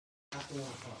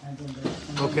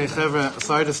Okay, Chevra,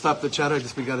 sorry to stop the chatter,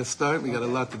 we got to start. We got a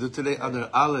lot to do today. Adar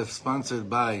Aleph, sponsored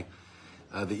by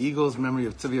the Eagles, memory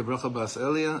of Tivia Bracha Bas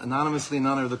Elia, anonymously in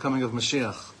honor of the coming of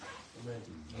Mashiach.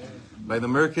 By the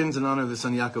Merkins, in honor of the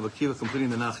son Yaakov Akiva, completing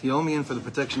the Nach Yomian for the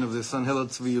protection of their son Hillel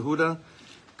Tzvi Yehuda,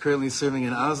 currently serving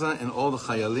in Aza, and all the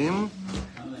Chayalim.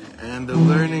 And the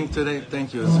learning today,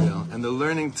 thank you, Israel. And the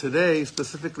learning today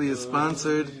specifically is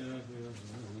sponsored.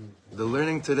 The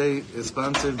learning today is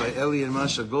sponsored by Eli and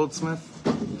Masha Goldsmith,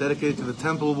 dedicated to the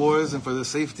temple wars and for the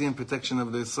safety and protection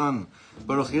of their son,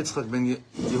 Baruch Yitzchak ben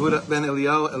Yehuda ben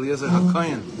Eliyahu Eliezer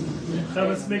HaKoyen.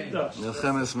 Melchemes Mikdash.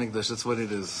 Melchemes Mikdash, that's what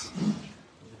it is.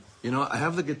 You know, I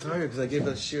have the guitar here because I gave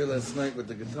that shir last night with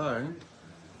the guitar.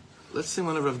 Let's sing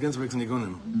one of Rav Ginsburg's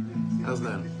Nigunim. How's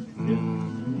that?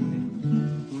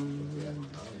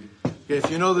 Okay, if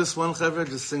you know this one, Chevra,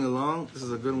 just sing along. This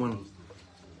is a good one.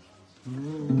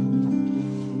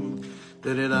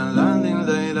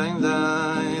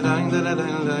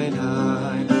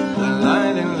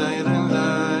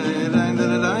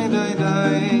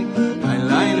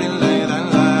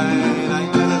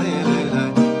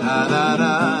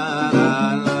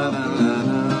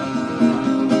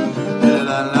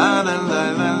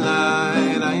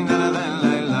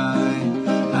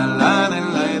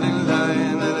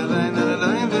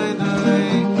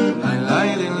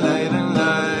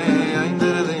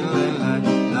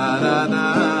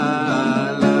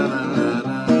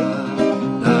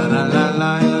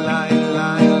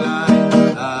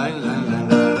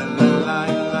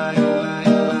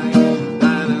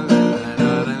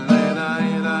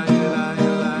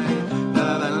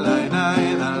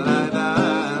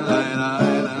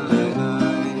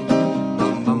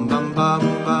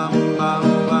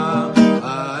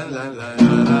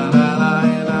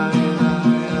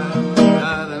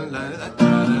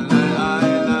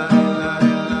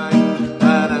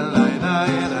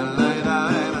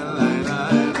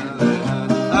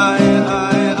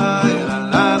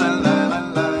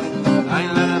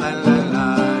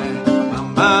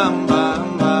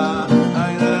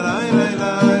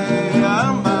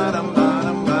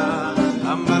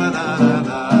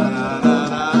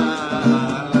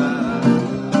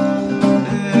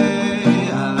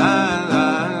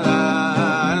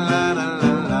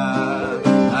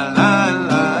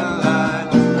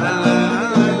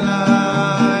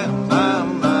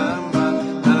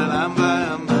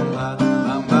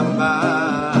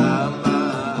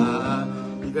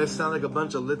 Sound like a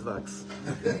bunch of Litvaks.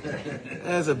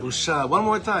 As a busha. One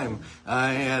more time.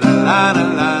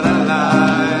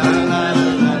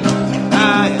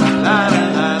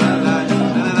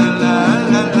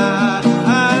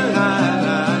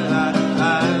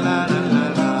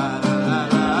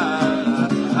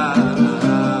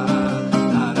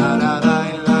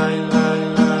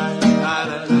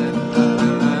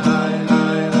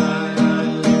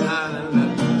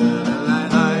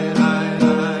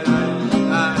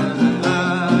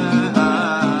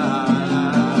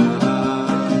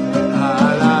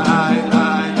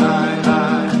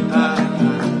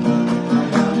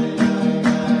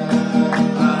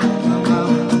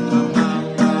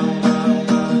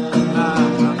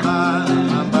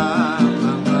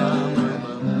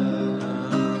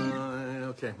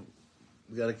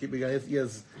 He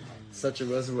has such a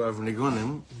reservoir of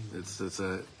nigunim. It's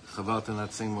a chaval to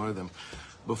not sing more of them.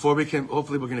 Before we can,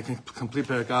 hopefully we're going to complete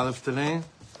Perek Aleph today.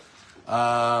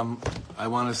 I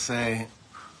want to say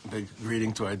a big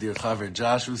greeting to our dear chaver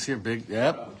Josh, who's here. Big,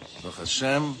 yep, Baruch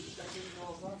Hashem.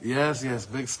 Yes,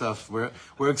 big stuff. We're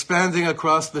expanding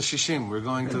across the Shishim. We're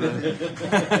going to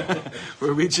the.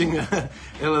 We're reaching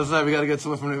Elazar. We got to get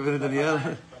someone from Rebbe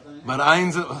Daniel. But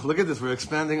look at this. We're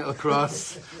expanding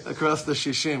across the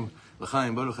Shishim.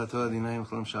 L'chaim, Baruch atah Adinaim,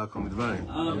 Cholom Sha'akom Midvarim.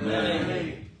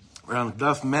 Amen. We're on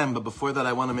Daf Mem, but before that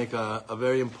I want to make a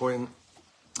very important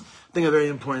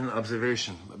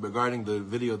observation regarding the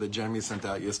video that Jeremy sent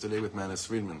out yesterday with Manis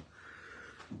Friedman.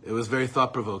 It was very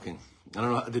thought-provoking. I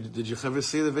don't know, did you ever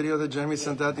see the video that Jeremy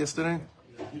sent out yesterday?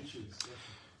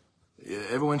 Yeah,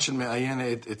 everyone should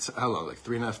it. It's how long? Like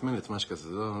 3.5 minutes.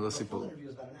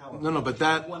 No, but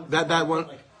that one.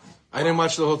 I didn't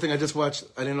watch the whole thing. I just watched.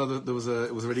 I didn't know that it was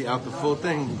already out the full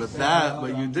thing. But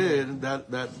what you did, that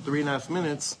 3.5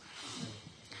 minutes,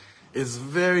 is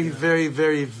very, very,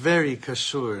 very, very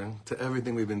kashur to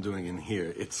everything we've been doing in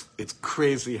here. It's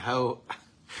crazy how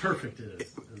perfect it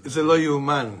is. It's a lo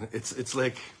yuman. It's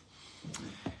like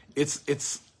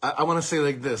I want to say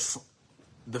like this.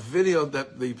 The video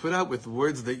that you put out with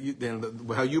words that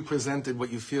how you presented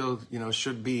what you feel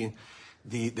should be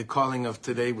the calling of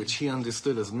today, which he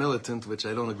understood as militant, which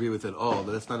I don't agree with at all.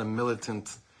 That's not a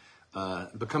militant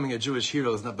becoming a Jewish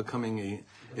hero is not becoming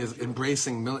is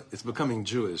embracing, it's becoming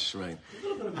Jewish, right?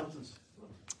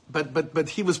 But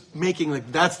he was making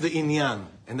like, that's the inyan,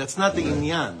 and that's not the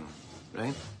inyan,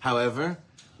 right? However,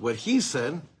 what he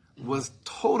said was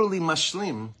totally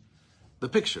mashlim, the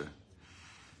picture.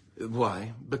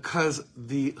 Why? Because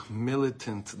the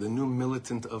new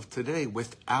militant of today,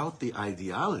 without the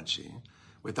ideology,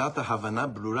 without the havana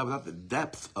brura, without the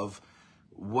depth of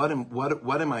what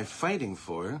am I fighting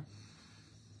for,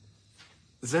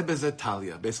 zeh bezeh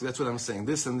talia. Basically, that's what I'm saying.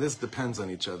 This and this depends on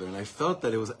each other, and I felt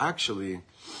that it was actually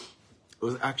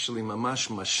mamash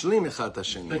mashlim echad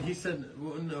hasheni. But he said,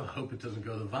 well, no, hope it doesn't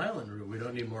go the violent route. We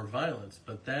don't need more violence.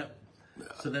 But that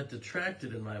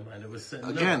detracted in my mind. It was said,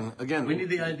 again. We need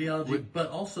the ideology, but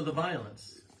also the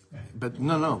violence. But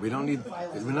no, we don't need the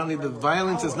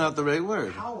violence. Is not the right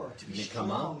word.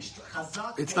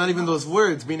 It's not even those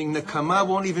words. Meaning nekama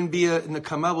won't even be a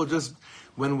nekama. Will just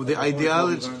when the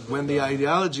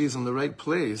ideology is in the right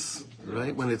place,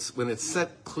 right? When it's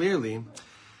set clearly.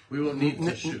 We will need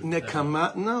to shoot.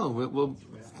 Nekama, no.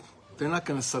 They're not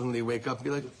going to suddenly wake up and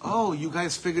be like, oh, you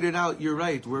guys figured it out. You're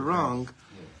right. We're wrong.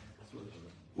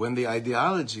 When the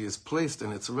ideology is placed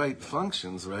in its right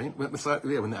functions, right? When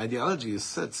the ideology is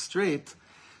set straight,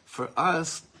 for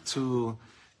us to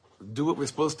do what we're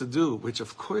supposed to do, which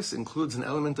of course includes an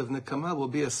element of nekama, will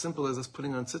be as simple as us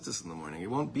putting on tzitzis in the morning. It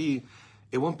won't be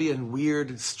a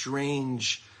weird,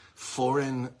 strange,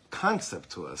 foreign concept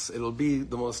to us. It'll be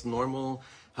the most normal,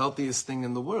 healthiest thing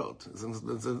in the world.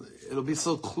 It'll be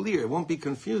so clear. It won't be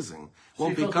confusing. It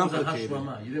won't be complicated.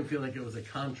 You didn't feel like it was a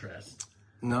contrast.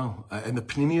 No, and the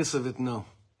pnimius of it, no,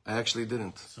 I actually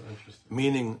didn't. So interesting.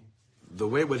 Meaning,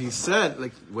 what he said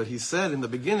in the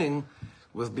beginning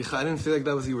was, I didn't feel like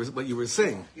that was what you were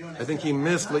saying. I think he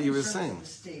missed what you were saying.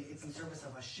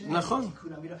 Nachon.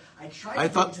 I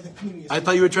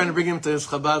thought you were trying to bring him to his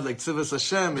Chabad, like Tzivas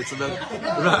Hashem. It's about.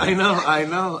 I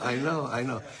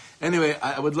know. Anyway,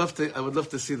 I would love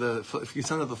to see if you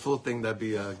send out the full thing, that'd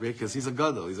be great, because he's a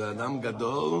gadol. He's an adam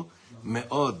gadol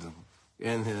me'od,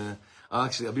 and.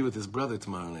 Actually, I'll be with his brother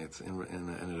tomorrow night in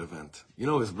an event. You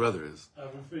know who his brother is?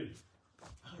 Avram Fried.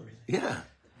 Yeah.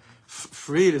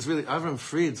 Fried is really, Avram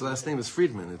Fried's last name is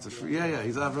Friedman. He's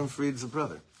Avram Fried's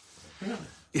brother.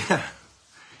 Yeah.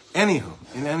 Anywho,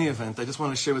 in any event, I just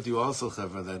want to share with you also,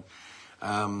 Chevra, that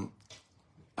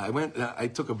I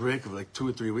took a break of like 2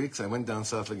 or 3 weeks. I went down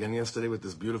south again yesterday with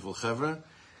this beautiful Chevra,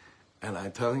 and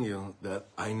I'm telling you that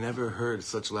I never heard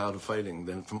such loud fighting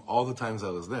than from all the times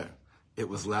I was there. It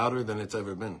was louder than it's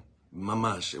ever been.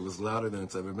 Mamash. It was louder than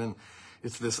it's ever been.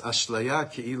 It's this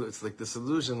ashlaya ke'ilu. It's like this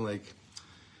illusion, like,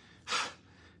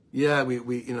 yeah, we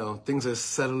things are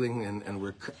settling and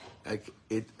we're, like,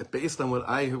 based on what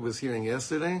I was hearing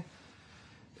yesterday,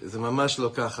 is a mamash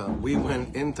lokacha. We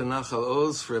went into Nachal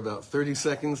Oz for about 30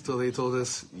 seconds till they told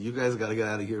us, you guys got to get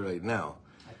out of here right now.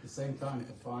 At the same time,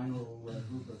 the final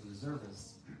group of reservists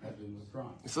had been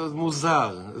withdrawn. So it's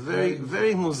muzar, very,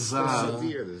 very muzar.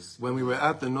 When we were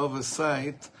at the Nova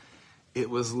site,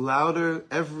 it was louder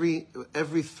every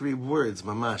 3 words.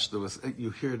 Mamash, there was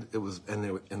you heard it was, and they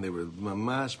were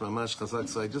mamash chazak.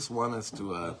 So I just want us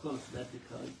to.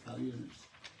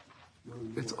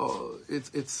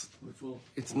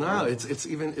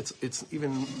 It's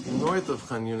even north of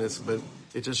Khan Yunis, but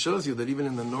it just shows you that even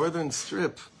in the northern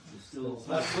strip, it's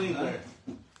not clean there.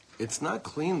 It's not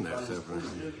clean there, Chevron.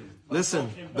 Listen,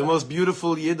 the most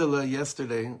beautiful Yidala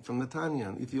yesterday from the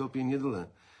Tanya, Ethiopian Yidala,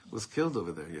 was killed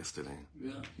over there yesterday.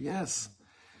 Yeah. Yes.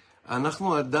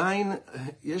 אנחנו עדיין,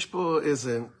 יש פה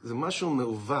איזה משהו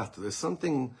מעוות. There's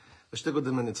something,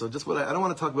 so just what I don't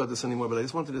want to talk about this anymore, but I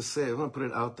just wanted to say, I want to put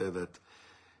it out there that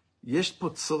יש פה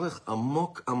צורך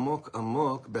עמוק, עמוק,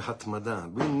 עמוק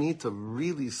בהתמדה. We need to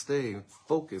really stay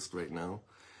focused right now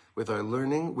with our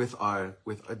learning, with our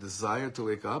desire to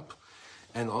wake up,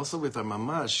 and also with our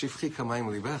mamash, shifchi kamayim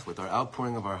libech, with our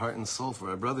outpouring of our heart and soul for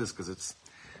our brothers, because it's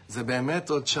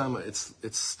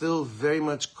still very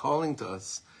much calling to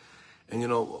us. And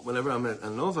whenever I'm at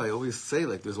Nova, I always say,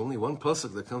 like, there's only one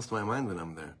pasuk that comes to my mind when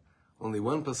I'm there. Only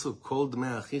one pasuk, kol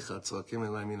dmei achicha tzoakim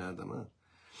elai min ha'adama.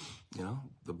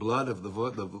 The blood of the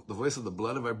voice of the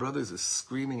blood of our brothers is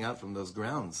screaming out from those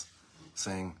grounds,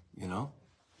 saying,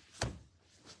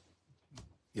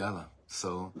 Yalla.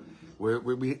 So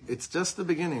it's just the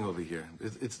beginning over here.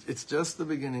 It's just the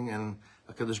beginning. And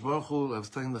HaKadosh Baruch Hu, I was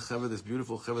telling the Chevra, this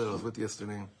beautiful Chevra that I was with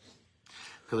yesterday,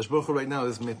 HaKadosh Baruch Hu right now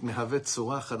is mehavet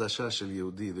tzura chadasha shel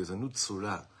Yehudi. There's a new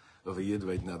tzura of a Yid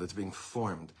right now that's being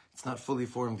formed. It's not fully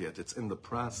formed yet. It's in the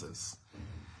process.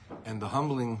 And the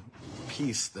humbling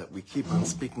piece that we keep on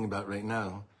speaking about right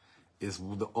now is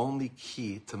the only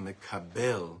key to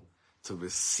mekabel to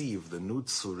receive the new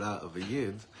tzura of a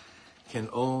Yid can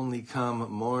only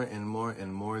come more and more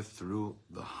and more through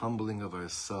the humbling of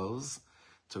ourselves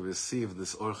to receive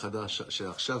this Or Chadash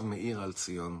she'achshav me'ir al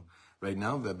Tzion. Right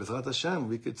now, Be'ezrat Hashem,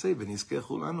 we could say, V'nizkeh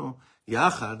chulanu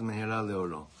yachad mehera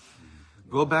leoro.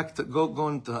 Go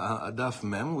into Adaf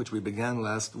Mem, which we began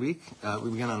last week. We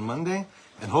began on Monday,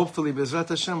 and hopefully, Be'ezrat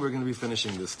Hashem, we're going to be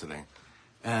finishing this today.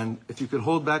 And if you could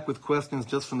hold back with questions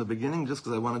just from the beginning, just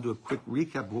because I want to do a quick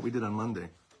recap of what we did on Monday.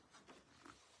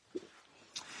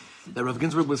 That Rav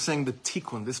Ginsburg was saying the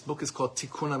Tikkun, this book is called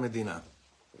Tikkun Medina.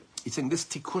 He's saying this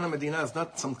Tikkun Medina is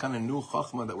not some kind of new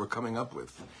chachma that we're coming up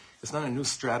with. It's not a new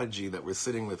strategy that we're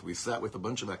sitting with. We sat with a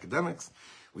bunch of academics,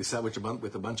 we sat with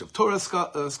a bunch of Torah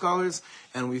scholars,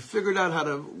 and we figured out how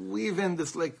to weave in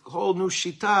this like whole new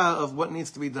shita of what needs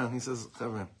to be done. He says,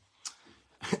 Chavre,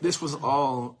 this was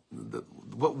all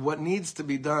what needs to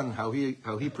be done. How he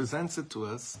presents it to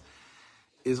us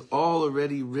is all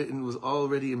already written, was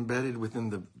already embedded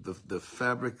within the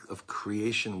fabric of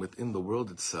creation within the world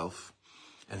itself.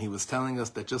 And he was telling us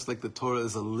that just like the Torah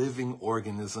is a living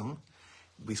organism,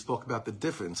 we spoke about the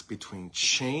difference between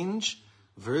change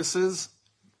versus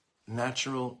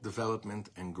natural development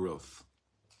and growth.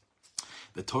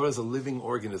 The Torah is a living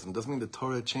organism. Doesn't mean the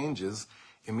Torah changes.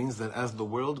 It means that as the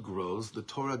world grows, the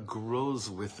Torah grows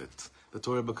with it. The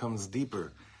Torah becomes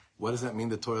deeper. What does that mean,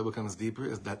 the Torah becomes deeper?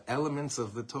 Is that elements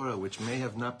of the Torah which may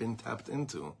have not been tapped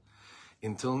into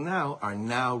until now are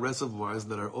now reservoirs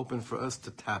that are open for us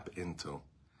to tap into.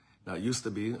 Now, it used to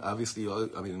be, obviously,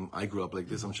 I grew up like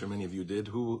this, I'm sure many of you did.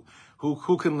 Who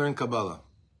can learn Kabbalah?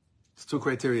 It's two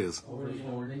criteria.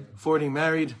 40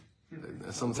 married,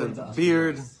 some said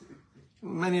beard.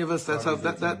 Many of us, that's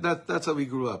how we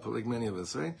grew up, like many of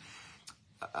us, right?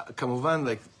 כמובן,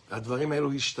 like, הדברים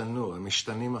האלו השתנו, הם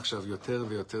משתנים עכשיו יותר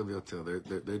ויותר ויותר,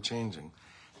 they're changing.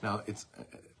 Now, it's,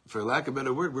 for lack of a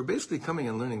better word, we're basically coming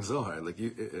and learning Zohar, like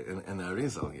you and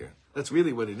Arizal here. That's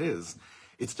really what it is.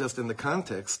 It's just in the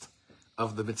context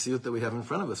of the Metziut that we have in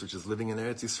front of us, which is living in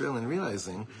Eretz Yisrael and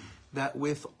realizing that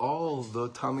with all the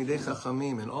Talmidei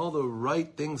Chachamim and all the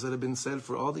right things that have been said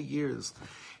for all the years,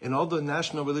 and all the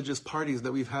national religious parties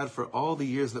that we've had for all the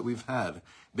years that we've had,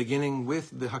 beginning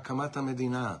with the Hakamat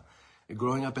Medina,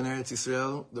 growing up in Eretz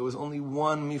Yisrael, there was only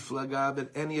one miflaga that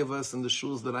any of us in the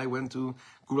shuls that I went to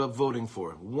grew up voting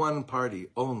for. One party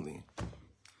only.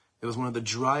 It was one of the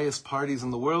driest parties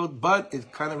in the world, but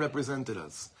it kind of represented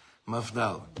us.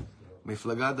 Mafdal.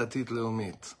 Miflaga Datit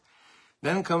Leumit.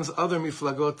 Then comes other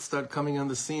miflagot start coming on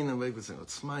the scene and they say,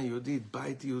 Otzma Yehudit,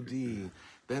 Bait Yehudi.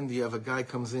 Then you have a guy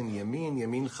comes in,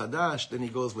 Yamin Chadash. Then he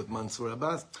goes with Mansour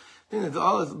Abbas. Then it's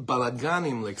all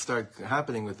balaganim like start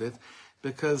happening with it.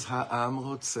 Because Ha'am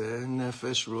Rotzeh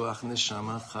Nefesh Ruach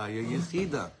Neshama Chaya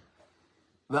Yechida.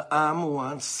 The Am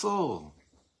wants soul.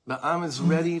 The Am is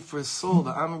ready for soul.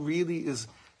 The Am really is,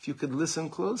 if you could listen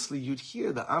closely, you'd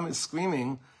hear the Am is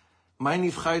screaming, my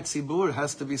Nivchai Tzibur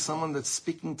has to be someone that's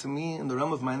speaking to me in the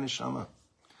realm of my Neshama.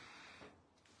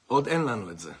 Od en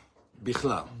lanu et ze.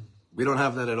 Bichlal. We don't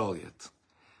have that at all yet.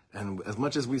 And as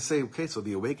much as we say, okay, so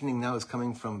the awakening now is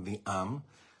coming from the Am,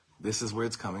 this is where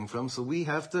it's coming from, so we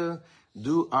have to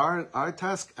do our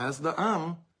task as the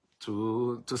Am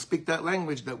to speak that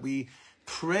language, that we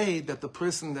pray that the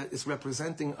person that is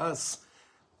representing us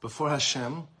before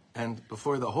Hashem and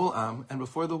before the whole Am and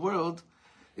before the world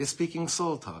is speaking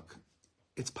soul talk.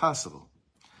 It's possible.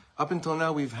 Up until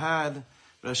now, we've had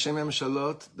Rashi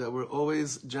Memshalot that were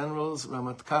always generals,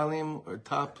 Ramatkalim,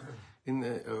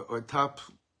 or top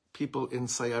people in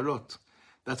Sayarot.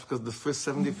 That's because the first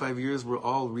 75 years were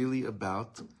all really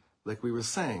about, like we were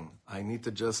saying, I need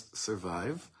to just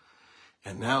survive.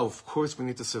 And now, of course, we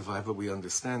need to survive, but we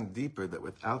understand deeper that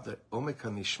without that Omeka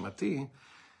Nishmati,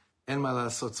 En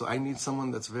Malasot. So I need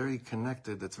someone that's very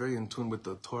connected, that's very in tune with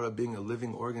the Torah being a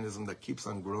living organism that keeps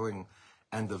on growing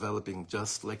and developing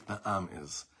just like the Am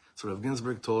is. So Rav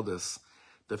Ginsburg told us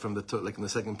that from the like in the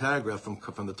second paragraph,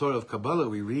 from the Torah of Kabbalah,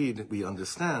 we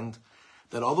understand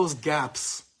that all those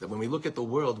gaps, that when we look at the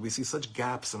world, we see such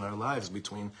gaps in our lives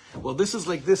between, well, this is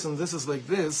like this and this is like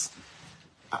this.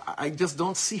 I just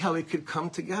don't see how it could come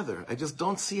together. I just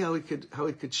don't see how it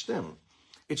could stem.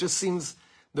 It just seems,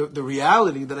 the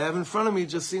reality that I have in front of me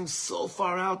just seems so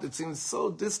far out. It seems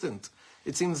so distant.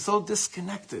 It seems so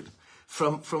disconnected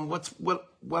from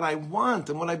what I want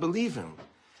and what I believe in.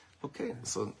 Okay,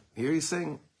 so here he's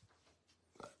saying,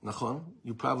 Nachon,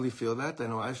 you probably feel that. I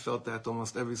know I felt that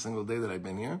almost every single day that I've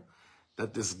been here.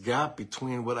 That this gap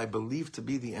between what I believe to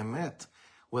be the emet,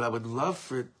 what I would love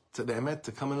for the emet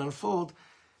to come and unfold,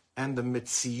 and the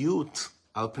metziut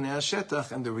al pnei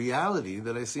hashetach, and the reality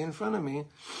that I see in front of me,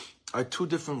 are two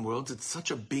different worlds. It's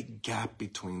such a big gap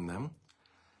between them.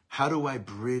 How do I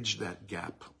bridge that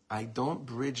gap? I don't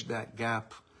bridge that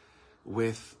gap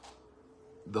with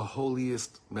the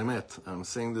holiest Mehmet. I'm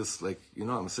saying this like,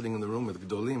 I'm sitting in the room with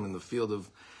Gdolim in the field of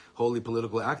holy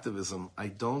political activism. I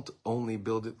don't only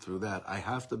build it through that. I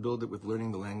have to build it with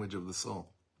learning the language of the soul.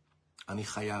 Ani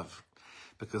chayav.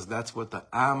 Because that's what the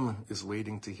Am is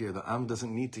waiting to hear. The Am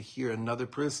doesn't need to hear another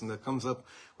person that comes up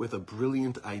with a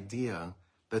brilliant idea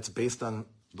that's based on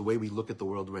the way we look at the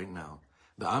world right now.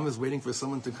 The Am is waiting for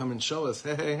someone to come and show us,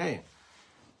 hey,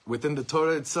 within the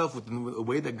Torah itself, within the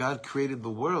way that God created the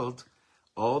world,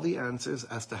 all the answers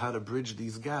as to how to bridge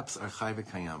these gaps are chai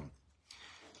v'kayam.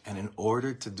 And in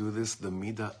order to do this, the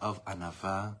midah of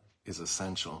anava is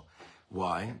essential.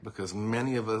 Why? Because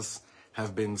many of us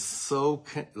have been so,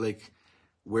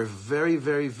 we're very,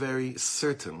 very, very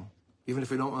certain, even if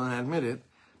we don't want to admit it,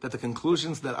 that the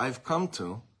conclusions that I've come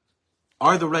to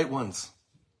are the right ones.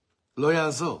 Lo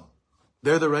yazor.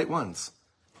 They're the right ones.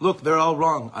 Look, they're all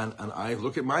wrong. And I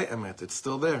look at my emet, it's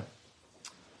still there.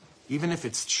 Even if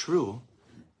it's true,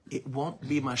 it won't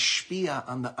be mashpia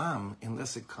on the am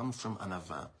unless it comes from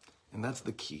anava. And that's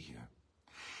the key here.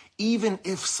 Even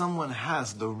if someone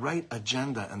has the right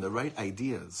agenda and the right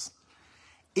ideas,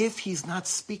 if he's not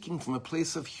speaking from a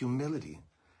place of humility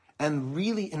and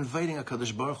really inviting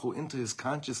HaKadosh Baruch Hu into his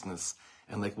consciousness,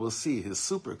 and like we'll see, his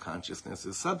super consciousness,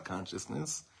 his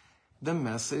subconsciousness, the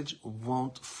message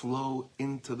won't flow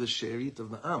into the sherit of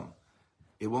the Am.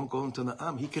 It won't go into the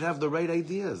Am. He could have the right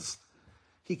ideas.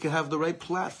 He could have the right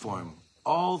platform.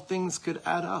 All things could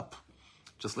add up.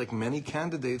 Just like many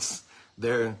candidates,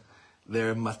 their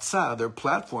matzah, their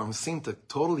platforms seem to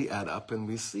totally add up, and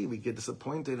we get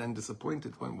disappointed.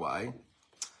 Why?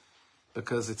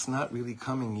 Because it's not really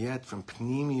coming yet from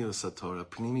pnimius haTorah,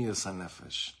 pnimius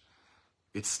hanefesh.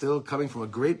 It's still coming from a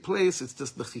great place, it's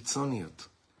just the chitzoniut.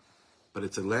 But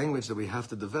it's a language that we have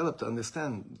to develop to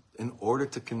understand in order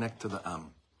to connect to the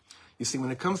Am. You see,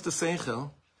 when it comes to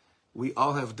Seichel, we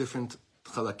all have different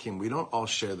chalakim. We don't all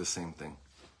share the same thing.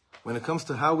 When it comes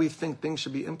to how we think things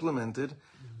should be implemented,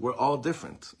 we're all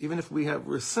different. Even if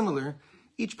we're similar,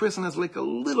 each person has like a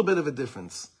little bit of a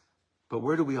difference. But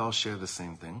where do we all share the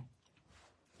same thing?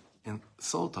 In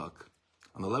soul talk.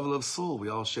 On the level of soul, we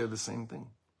all share the same thing.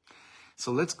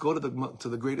 So let's go to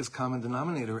the greatest common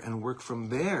denominator and work from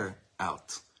there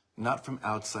out, not from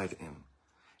outside in.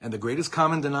 And the greatest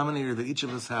common denominator that each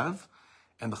of us have,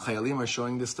 and the Chayalim are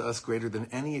showing this to us greater than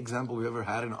any example we've ever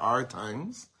had in our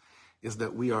times, is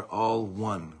that we are all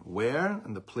one. Where?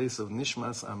 In the place of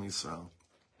Nishmas Am Yisrael.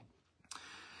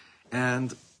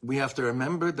 And we have to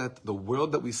remember that the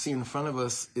world that we see in front of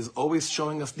us is always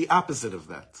showing us the opposite of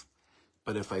that.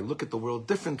 But if I look at the world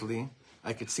differently,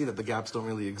 I could see that the gaps don't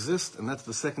really exist, and that's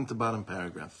the second to bottom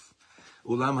paragraph.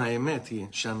 Ulam ha'emet hi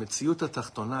she'hametziut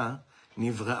hatachtona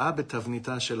nivra'a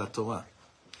betavnita shel haTorah.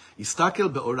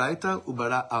 Yistakel be'oraita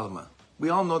ubara alma. We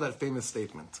all know that famous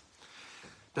statement.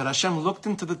 That Hashem looked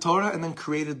into the Torah and then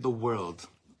created the world.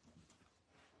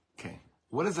 Okay,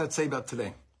 what does that say about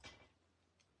today?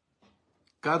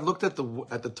 God looked at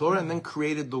the Torah and then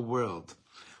created the world.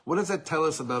 What does that tell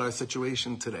us about our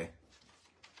situation today?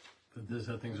 But this is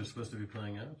how things are supposed to be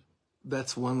playing out?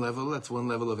 That's one level. That's one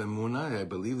level of emunah. I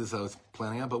believe this is how it's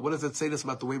planning out. But what does it say to us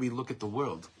about the way we look at the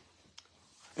world?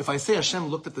 If I say Hashem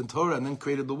looked at the Torah and then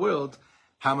created the world,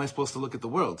 how am I supposed to look at the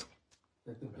world?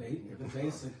 That the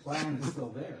basic plan is still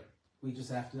there. We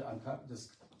just have to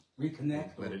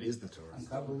reconnect. But it is the Torah.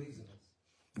 Uncover these.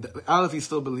 Aleph, he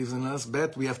still believes in us.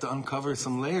 Bet, we have to uncover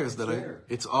some layers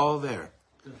it's all there.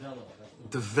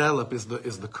 Develop is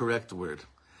the correct word.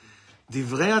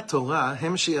 Divrei Torah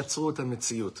hem sheyatzru et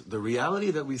hametziut. The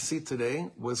reality that we see today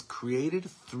was created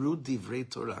through Divrei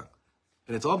Torah.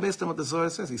 And it's all based on what the Zohar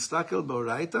says. Yistakel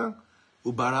b'oraita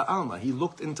ubara alma. He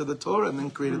looked into the Torah and then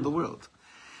created the world.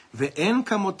 ואין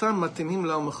כמותם מתאימים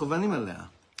לה ומכוונים אליה.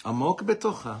 עמוק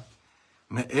בתוכה,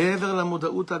 מעבר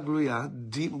למודעות הגלויה,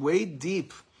 way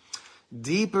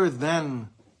deeper than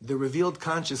the revealed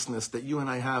consciousness that you and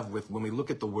I have when we look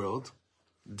at the world,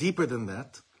 deeper than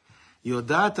that,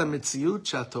 יודעת המציאות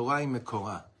שהתורה היא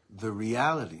מקורה. The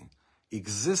reality,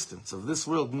 existence of this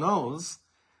world knows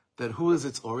that who is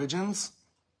its origins?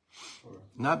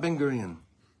 Not Ben Gurion.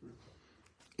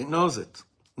 It knows it.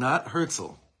 Not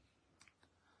Herzl.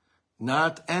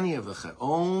 Not any of the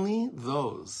only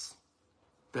those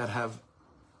that have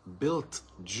built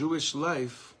Jewish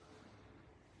life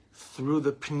through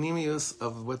the pnimius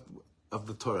of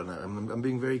the Torah. Now, I'm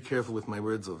being very careful with my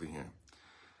words over here,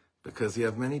 because you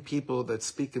have many people that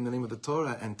speak in the name of the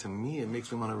Torah, and to me it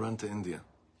makes me want to run to India,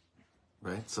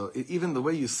 right? So even the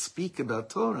way you speak about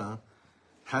Torah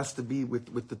has to be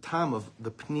with the tam of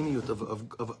the pnimiyut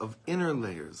of inner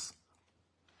layers.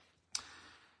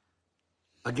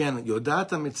 Again,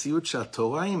 יודעת המציאות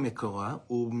שהתורה היא מקורה,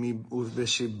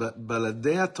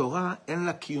 ובלעדי התורה אין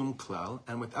לה קיום כלל,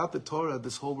 and without the Torah,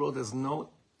 this whole world has no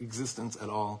existence at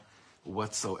all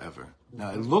whatsoever.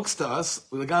 Now, it looks to us,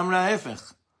 לגמרי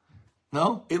ההפך.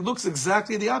 No? It looks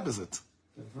exactly the opposite.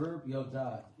 The verb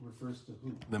yodat refers to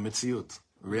who? The metziut,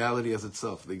 reality as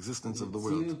itself, the existence of the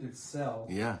world. Metziut itself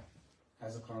Yeah.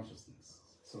 has a consciousness,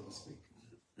 so to speak.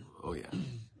 Oh, yeah.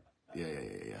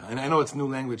 Yeah. And I know it's new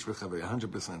language for Chavay,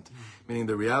 100%. Meaning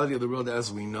the reality of the world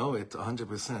as we know it,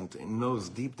 100%. It knows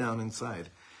deep down inside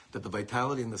that the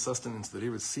vitality and the sustenance that it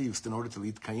receives in order to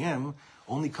lead Kayem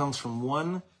only comes from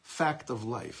one fact of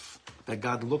life, that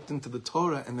God looked into the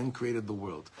Torah and then created the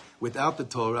world. Without the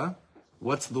Torah,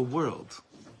 what's the world?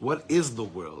 What is the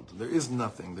world? There is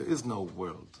nothing. There is no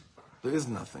world. There is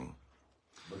nothing.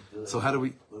 So how do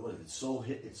we... It's so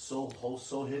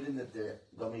hidden that they're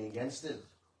going against it.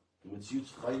 The Mitzvot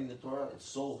fighting the Torah, it's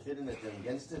so hidden that they're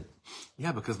against it.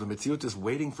 Yeah, because the Mitzvot is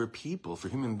waiting for people, for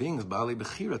human beings, Baalei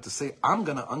Bechira, to say, I'm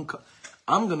gonna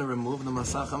remove the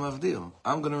Masach HaMavdil.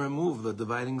 I'm gonna remove the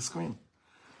dividing screen.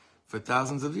 For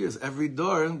thousands of years, every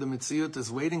door, the Mitzvot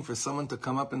is waiting for someone to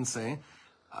come up and say,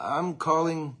 I'm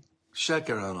calling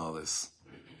sheker on all this.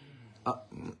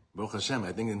 Baruch Hashem,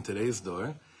 I think in today's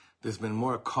door, there's been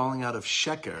more calling out of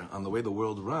sheker on the way the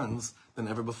world runs than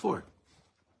ever before.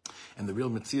 And the real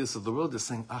Metzius of the world is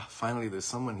saying, finally there's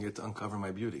someone here to uncover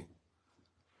my beauty.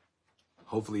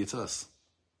 Hopefully it's us.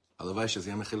 That's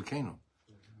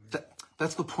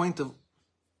the point of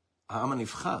Ha'am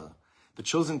HaNivchar. The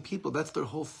chosen people, that's their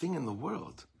whole thing in the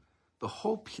world. The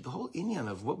whole inyan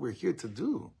of what we're here to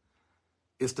do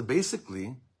is to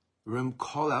basically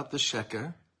call out the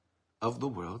sheker of the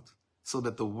world so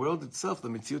that the world itself, the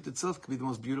Metziut itself, can be the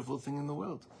most beautiful thing in the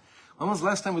world. When was the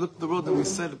last time we looked at the world and we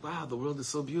said, wow, the world is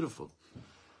so beautiful?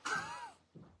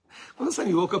 When was the time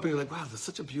you woke up and you're like, wow, there's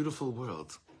such a beautiful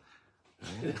world?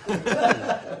 Right?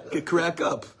 Could crack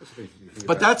up.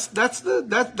 But that's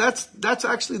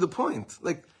actually the point.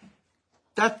 Like,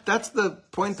 that's the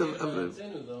point of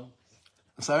though.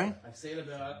 I'm sorry? I say it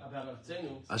about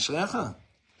Avtenu. Ashrecha.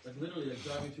 Like literally, like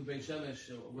driving through Beit Shemesh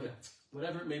or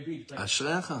whatever it may be. Like,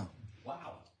 Ashrecha.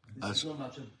 wow, this is not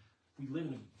much of. We live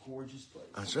in a gorgeous place.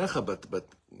 Ashrecha, but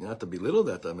you have to belittle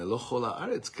that. Meloch chol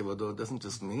haaretz kevodo doesn't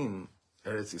just mean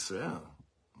Eretz Yisrael.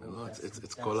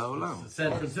 It's kol haolam.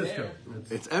 San Francisco.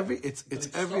 It's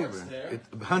everywhere. There.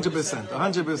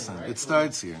 100%. It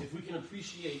starts here. If we can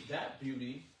appreciate that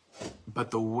beauty. But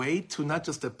the way to not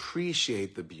just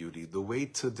appreciate the beauty, the way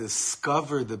to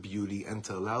discover the beauty and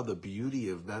to allow the beauty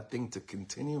of that thing to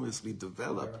continuously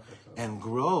develop and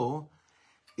grow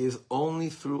is only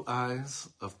through eyes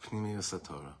of Pnimiyus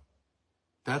HaTorah.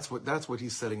 That's what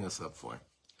he's setting us up for.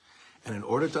 And in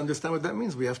order to understand what that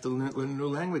means, we have to learn a new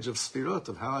language of sefirot,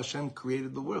 of how Hashem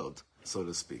created the world, so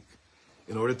to speak,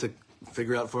 in order to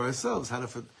figure out for ourselves how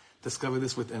to discover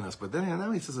this within us. But then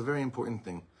now he says a very important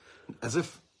thing, as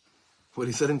if what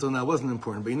he said until now wasn't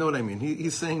important, but you know what I mean.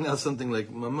 He's saying now something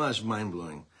like mamash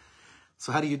mind-blowing.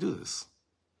 So how do you do this?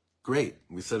 Great.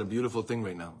 We said a beautiful thing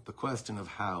right now. The question of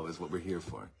how is what we're here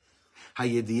for.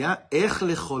 But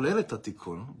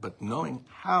knowing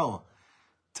how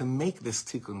to make this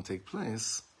tikkun take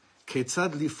place,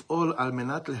 כיצד לפעול על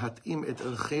מנת להתאים את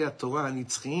ערכי התורה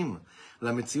הנצחיים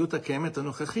למציאות הקיימת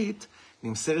הנוכחית,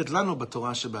 נמסרת לנו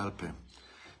בתורה שבעל פה.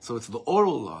 So it's the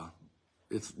oral law,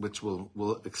 which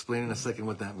we'll explain in a second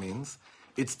what that means.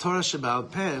 It's Torah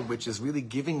Sheba'al Peh, which is really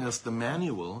giving us the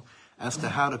manual as to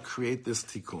how to create this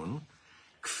tikkun.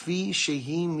 כפי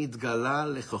שהיא מתגלה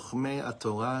לחכמי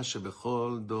התורה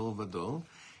שבכל דור ודור,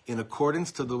 in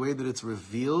accordance to the way that it's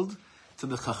revealed to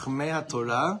the Chachmei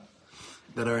HaTorah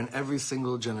that are in every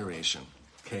single generation.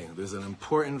 Okay, there's an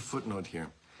important footnote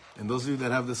here. And those of you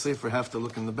that have the Sefer have to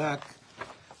look in the back.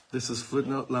 This is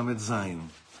footnote Lamed Zayin.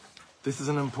 This is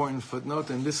an important footnote,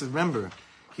 and this is, remember,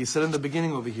 he said in the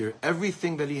beginning over here,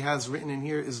 everything that he has written in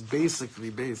here is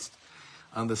basically based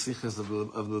on the Sichos of the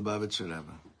Lubavitcher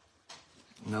Rebbe.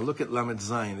 Now look at Lamed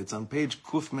Zayin. It's on page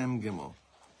Kuf Mem Gimel.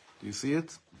 Do you see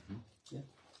it? Yeah.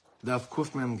 Daf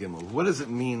Kuf Mem Gimel. What does it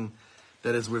mean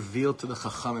that is revealed to the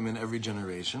Chachamim in every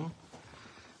generation?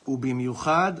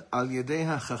 Ubimiuchad al yedei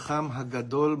ha-Chacham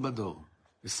hagadol bador.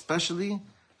 Especially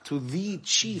to the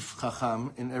chief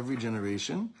Chacham in every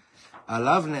generation.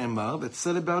 Alav ne'emar, that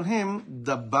said about him,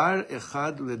 dabar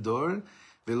echad ledor,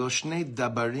 velo shnei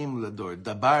dabarim ledor.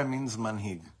 Dabar means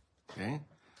manhig. Okay?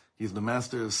 He's the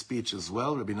master of speech as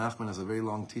well. Rabbi Nachman has a very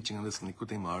long teaching on this in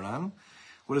Likutei Moharan.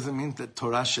 What does it mean that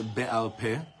Torah shebe'al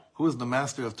peh? Who is the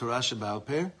master of Torah Shebaal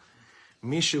Peh?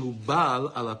 Mishehu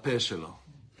Baal al Peh Shelo.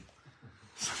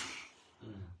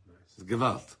 It's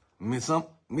Gewalt.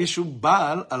 Mishu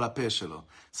Baal al Peh Shelo.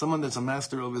 Someone that's a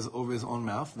master over his own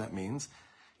mouth. That means,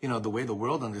 the way the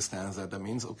world understands that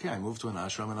means, okay, I moved to an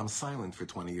ashram and I'm silent for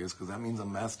 20 years because that means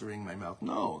I'm mastering my mouth.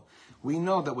 No. We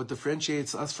know that what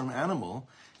differentiates us from animal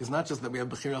is not just that we have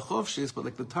Bechira Chovshis, but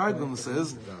like the Targum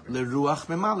says, Leruach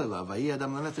Memalela. Vayi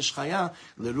Adam Lenefesh Chaya,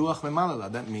 Leruach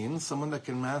Memalela. That means someone that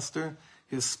can master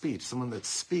his speech, someone that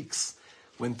speaks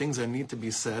when things are need to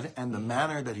be said, and the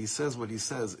manner that he says what he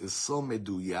says is so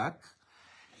meduyak,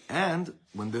 and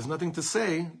when there's nothing to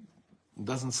say,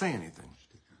 doesn't say anything.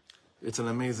 It's an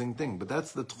amazing thing. But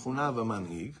that's the tchuna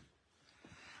v'manhig.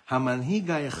 Hamanhig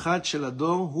ha'echad shel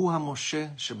hador hu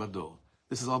haMoshe shebador.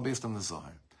 This is all based on the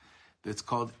Zohar. It's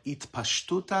called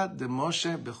itpashtuta de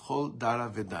Moshe bechol dara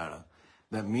vedara.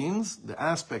 That means the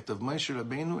aspect of Moshe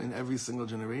Rabbeinu in every single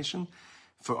generation.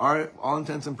 For all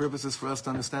intents and purposes, for us to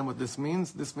understand what this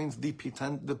means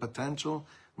the potential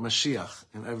Mashiach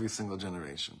in every single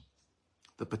generation.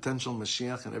 The potential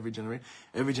Mashiach in every generation.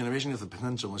 Every generation is a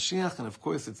potential Mashiach, and of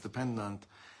course it's dependent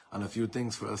on a few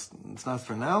things for us. It's not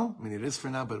for now. I mean, it is for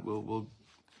now, but we'll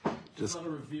just... It's not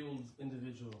a revealed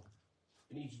individual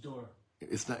in each door.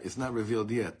 It's not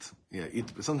revealed yet. Yeah,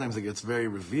 sometimes it gets very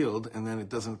revealed, and then it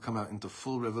doesn't come out into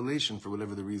full revelation for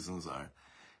whatever the reasons are.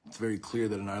 It's very clear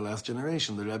that in our last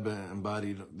generation, the Rebbe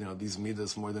embodied, these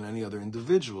midas more than any other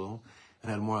individual,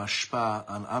 and had more ashpa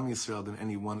on Am Yisrael than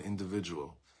any one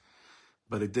individual.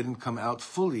 But it didn't come out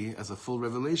fully as a full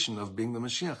revelation of being the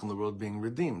Mashiach and the world being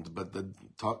redeemed. But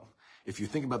if you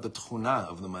think about the tchuna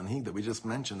of the manhig that we just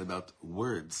mentioned about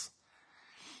words,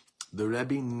 the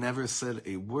Rebbe never said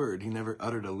a word, he never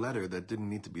uttered a letter that didn't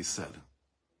need to be said.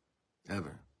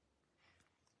 Ever.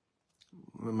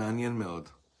 Ma'anyen meod.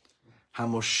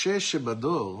 HaMoshe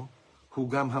shebador hu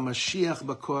gam HaMashiach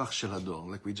b'koach shel hador,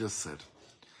 like we just said.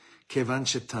 Kevan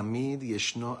shetamid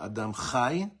yeshno adam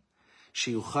chai,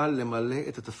 שיוכל למלא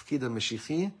את התפקיד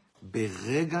המשיחי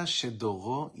ברגע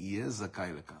שדורו יהיה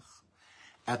זכאי לכך.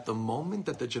 At the moment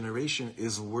that the generation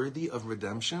is worthy of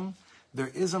redemption, there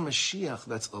is a Mashiach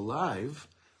that's alive,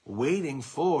 waiting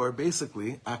for,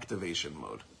 basically, activation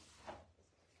mode.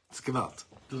 It's gewalt.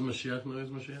 Does Mashiach know his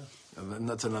Mashiach? And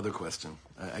that's another question.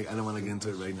 I don't want to get into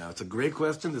it right now. It's a great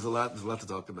question. There's a lot to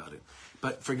talk about it.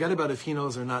 But forget about if he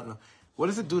knows or not. What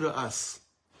does it do to us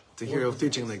to hear of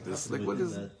teaching like this? Like, what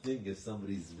is that thing if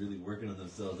somebody's really working on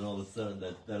themselves and all of a sudden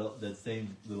that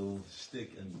same little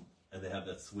shtick and they have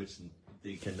that switch and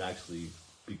they can actually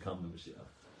become the Mashiach?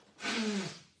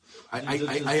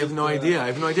 I have no idea. I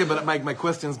have no idea, but my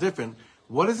question's different.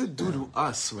 What does it do to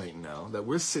us right now that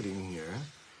we're sitting here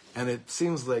and it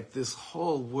seems like this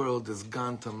whole world has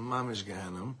gone to Mamish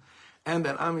Gehenim and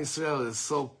that Am Yisrael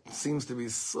seems to be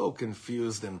so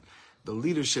confused, and the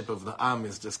leadership of the Am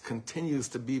just continues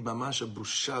to be Bamasha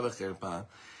Busha v'cherpa.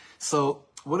 So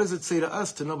what does it say to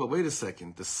us to know, but wait a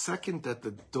second, the second that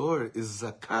the door is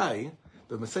Zakai,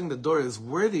 the second the door is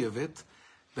worthy of it,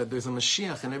 that there's a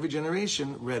Mashiach in every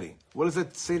generation ready. What does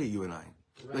that say to you and I?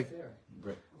 Right there.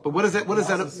 But what does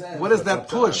that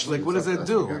push? Like, what does that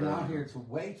do? We're not here to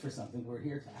wait for something. We're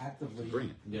here to actively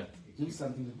do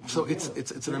something. So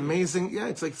it's an amazing,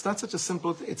 it's not such a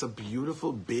simple thing. It's a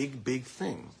beautiful, big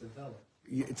thing.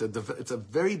 It's a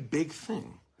very big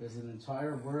thing. There's an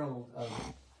entire world of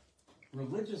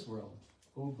religious world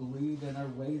who believe and are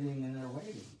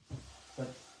waiting.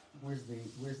 But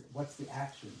what's the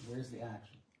action? Where's the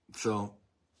action? So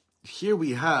here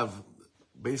we have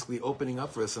basically opening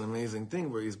up for us an amazing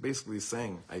thing where he's basically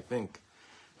saying, I think,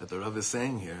 that the Rav is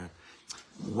saying here,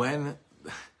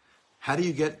 how do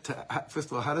you get to,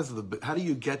 first of all, how do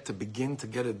you get to begin to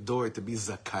get a door to be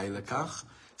zakai lekach?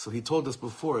 So he told us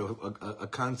before a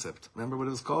concept. Remember what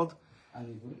it was called?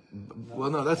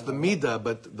 Well, no, that's the midah,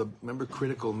 but remember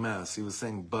critical mass. He was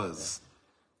saying buzz.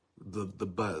 The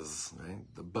buzz, right?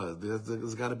 The buzz.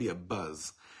 There's got to be a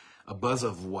buzz. A buzz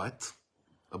of what?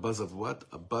 A buzz of what?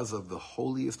 A buzz of the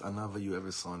holiest anava you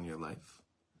ever saw in your life.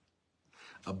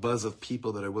 A buzz of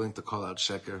people that are willing to call out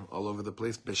sheker all over the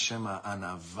place. Beshema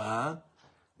anava.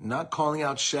 Not calling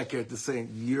out sheker to say,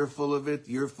 you're full of it,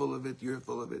 you're full of it, you're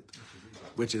full of it.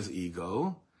 Which is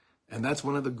ego. And that's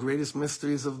one of the greatest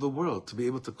mysteries of the world. To be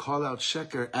able to call out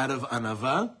sheker out of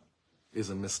anava is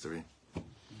a mystery.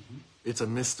 It's a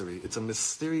mystery. It's a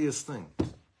mysterious thing.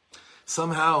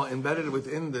 Somehow embedded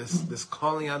within this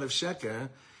calling out of sheker,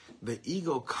 the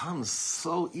ego comes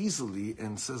so easily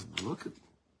and says, look, do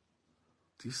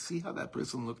you see how that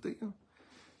person looked at you?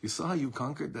 You saw how you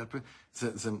conquered that person?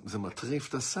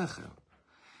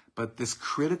 But this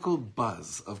critical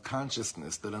buzz of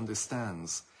consciousness that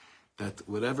understands that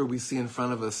whatever we see in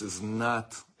front of us is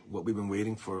not what we've been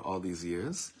waiting for all these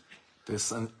years.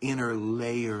 There's an inner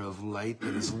layer of light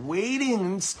that is waiting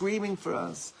and screaming for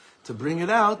us to bring it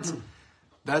out.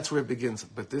 That's where it begins.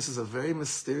 But this is a very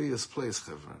mysterious place,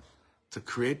 Chevra. To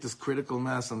create this critical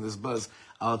mass and this buzz.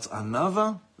 Als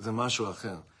anava, ze mashu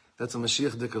acher. That's a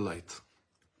Mashiach Dika light.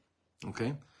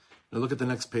 Okay? Now look at the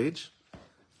next page.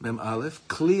 Mem Aleph.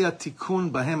 Kli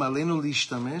tikun bahem aleinu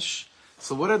lishtamesh.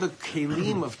 So what are the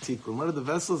kelim of tikkun? What are the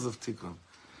vessels of tikkun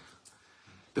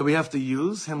that we have to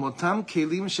use? Hem otam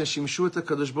kelim sheshimshu et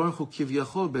HaKadosh Baruch Hu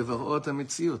kivyachol bevarot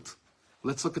hametziut.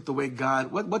 Let's look at the way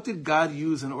God, what did God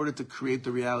use in order to create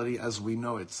the reality as we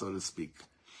know it, so to speak?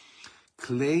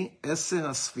 Klei eser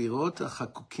sefirot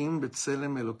hachakukim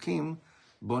b'tzelem Elokim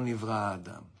bo nivra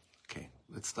Adam. Okay,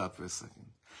 let's stop for a second.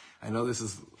 I know this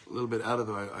is a little bit out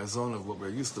of our zone of what we're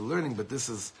used to learning, but this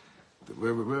is, we're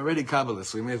already Kabbalists,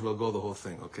 so we may as well go the whole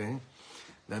thing, okay?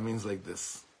 That means like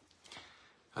this.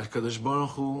 HaKadosh Baruch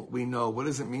Hu, we know, what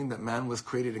does it mean that man was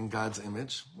created in God's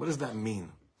image? What does that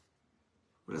mean?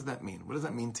 What does that mean? What does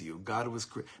that mean to you?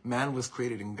 Man was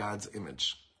created in God's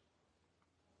image.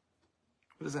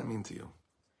 What does that mean to you?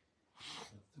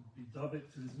 Be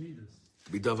davik to his midas.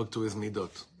 Be davak to his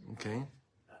midot. Okay?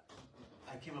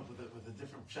 I came up with a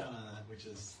different pshat on that, which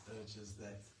is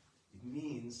that it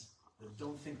means that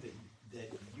don't think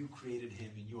that you created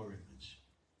him in your image.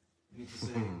 You need to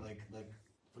say like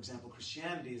for example,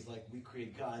 Christianity is like we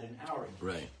create God in our image.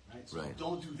 Right. So right.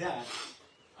 don't do that.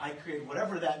 I created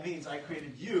whatever that means. I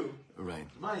created you. Right.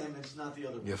 My image, not the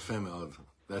other one. Yefem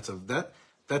me'od.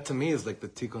 That to me is like the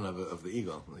tikkun of the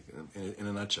ego, like in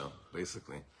a nutshell,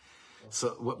 basically.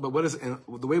 So, but what is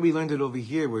the way we learned it over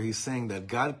here, where he's saying that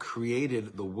God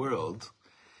created the world,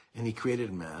 and He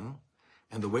created man,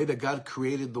 and the way that God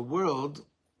created the world,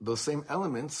 those same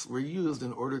elements were used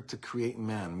in order to create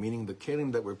man, meaning the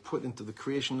kelim that were put into the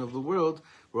creation of the world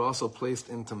were also placed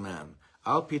into man.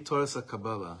 Al pi Torah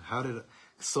Kabbalah, how did,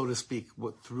 so to speak,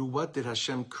 through what did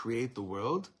Hashem create the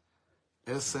world?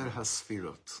 Eser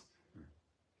hasfirot.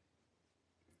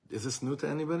 Is this new to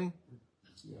anybody?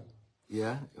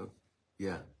 Yeah?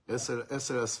 Yeah. Eser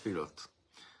hasfirot.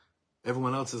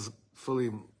 Everyone else is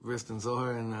fully versed in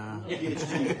Zohar and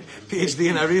PhD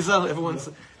in Arizal.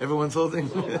 Everyone's holding.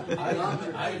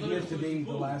 I admit to being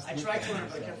the last. I tried to learn,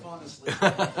 but I kept falling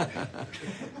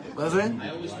asleep. Was it? I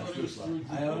always thought it was through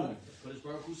I own it. but it's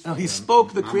Baruch Hu. Now, he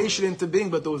spoke the creation into being,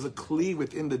 but there was a kli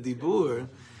within the dibur,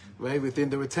 right?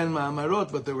 There were 10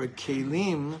 ma'amarot, but there were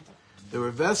kelim, there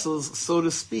were vessels, so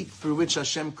to speak, through which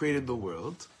Hashem created the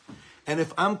world. And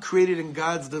if I'm created in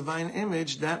God's divine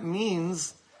image, that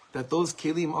means that those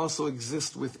kelim also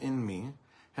exist within me.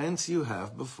 Hence, you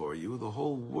have before you the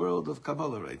whole world of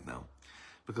Kabbalah right now.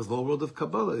 Because the whole world of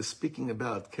Kabbalah is speaking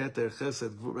about Keter,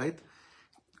 Chesed, right?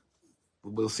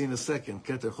 We'll see in a second.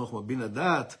 Keter, Chochma, Bina,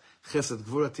 Dat, Chesed,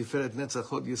 Gvura, Tiferet, Netzach,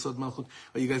 Hod, Yesod, Malchut.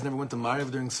 Oh, you guys never went to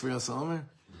Mariv during Sfiras HaOmer?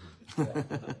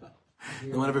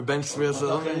 No one ever benched Sfiras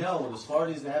HaOmer? No, the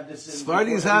Sfardis have this.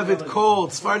 Sfardis have it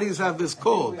cold. Sfardis have this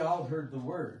cold. We all heard the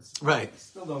words. Right.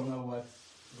 Still don't know what.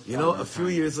 You know, a few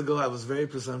years ago, I was very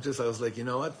presumptuous. I was like, you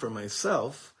know what? For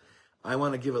myself, I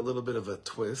want to give a little bit of a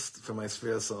twist for my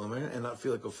Sfiras HaOmer and not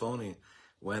feel like a phony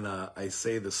when I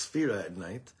say the Sfira at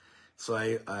night. So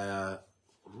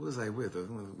who was I with? I think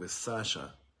it was with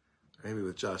Sasha, maybe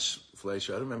with Josh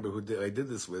Fleischer. I don't remember who I did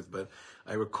this with, but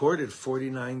I recorded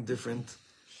 49 different,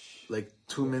 like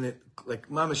 2-minute, like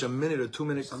mamish, a minute or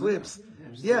 2-minute clips.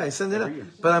 Yeah, I sent it out.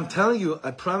 But I'm telling you,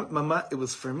 I promise, Mama, it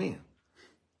was for me.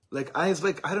 I was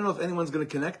like, I don't know if anyone's going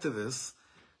to connect to this,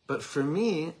 but for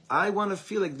me, I want to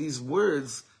feel like these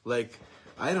words, like,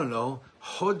 I don't know,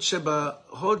 Hod Sheba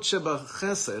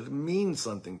Chesed means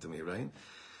something to me, right?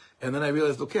 And then I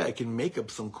realized, okay, I can make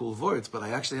up some cool words, but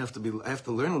I actually have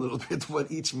to learn a little bit what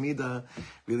each midah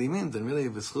really means. And really,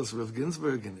 with Rav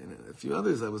Ginsburg and a few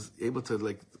others, I was able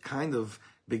to kind of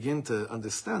begin to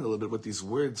understand a little bit what these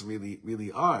words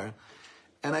really are.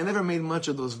 And I never made much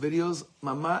of those videos.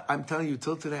 Mama, I'm telling you,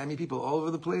 till today, I meet people all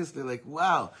over the place. They're like,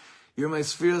 wow, you're my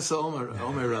Sfiras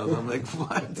HaOmer Rav. I'm like,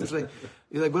 what? It's like,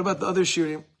 you're like, what about the other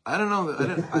shirim? I don't know.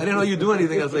 I didn't know you do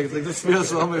anything. I was like, it's like the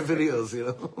Sfiras HaOmer videos, you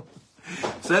know?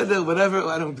 Said that whatever,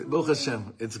 Baruch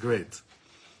Hashem, it's great.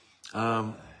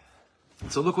 So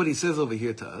look what he says over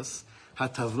here to us.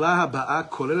 הטבלה הבאה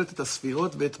כוללת את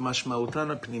הספירות ואת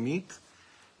משמעותן הפנימית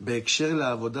בהקשר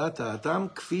לעבודת האדם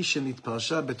כפי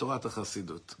שנתפרשה בתורת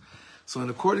החסידות. So in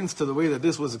accordance to the way that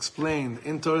this was explained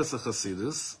in Torah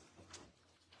Chasidus,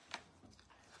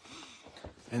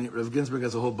 and Rav Ginsburg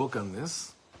has a whole book on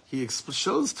this, he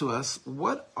shows to us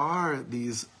what are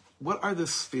these what are the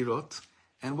sefirot,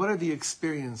 and what are the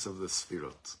experience of the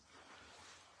sefirot?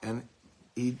 And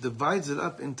he divides it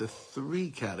up into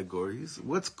 3 categories.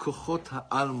 What's kochot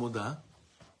ha'al-muda?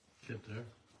 Keter.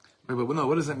 Wait, no,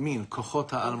 what does that mean?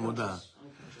 Kochot ha'al-muda.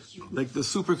 Like the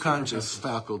superconscious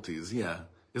faculties, yeah.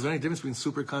 Is there any difference between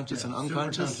superconscious and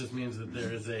unconscious? Superconscious means that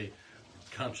there is a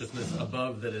consciousness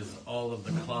above that is all of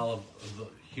the klal of the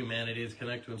humanity is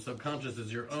connected to, and subconscious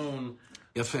is your own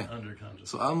Yafeh. underconscious.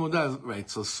 So al-muda is right.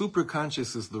 So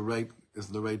superconscious is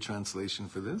the right translation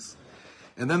for this.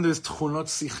 And then there's tchunot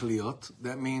sichliot.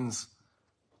 That means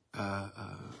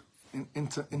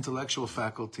intellectual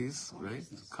faculties, right?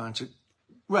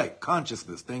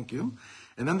 Consciousness. Thank you.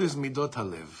 And then there's midot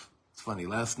halev. It's funny.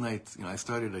 Last night, I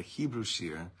started a Hebrew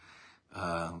shir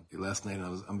last night,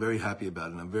 and I'm very happy about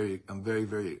it. And I'm very,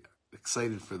 very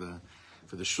excited for the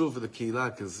shul, for the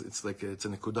keilah, because it's a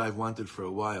nekudah I've wanted for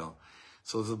a while.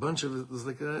 So there's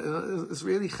like a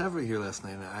Israeli chevra here last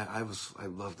night, and I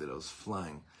loved it. I was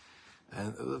flying.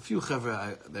 And a few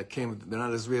chevra that came, they're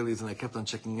not Israelis, and I kept on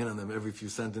checking in on them every few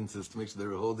sentences to make sure they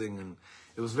were holding, and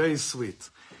it was very sweet.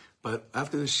 But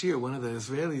after the shir, one of the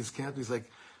Israelis came up, he's like,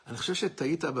 אני חושב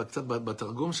שטעית קצת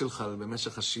בתרגום שלך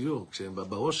במשך השיעור,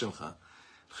 בראש שלך. אני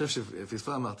חושב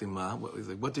שפספסתי, אמרתי, מה? He's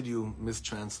like, what did you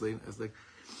mistranslate? I was like,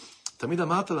 תמיד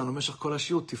אמרת לנו במשך כל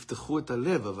השיעור, תפתחו את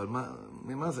הלב, אבל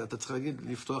מה זה? אתה צריך להגיד,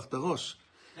 לפתוח את הראש.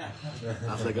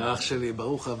 אז רגע, אח שלי,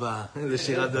 ברוך הבא, זה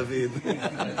שירת דוד.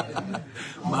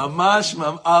 ממש.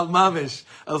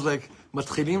 אז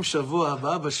מתחילים שבוע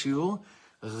הבא בשיעור,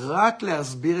 רק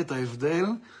להסביר את ההבדל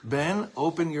בין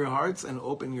open your hearts and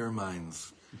open your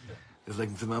minds. זה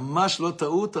ממש לא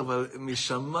טעות, אבל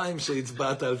משמיים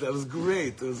שהצבעת על זה. It was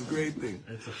great. It was a great thing.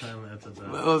 It's a family, it's a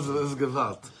bad. It was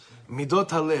gewalt. Midot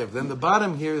halev. Then the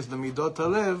bottom here is the midot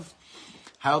halev,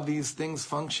 how these things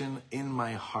function in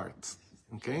my heart.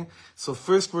 Okay? So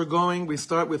first we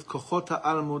start with kochot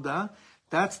ha'al-muda.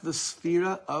 That's the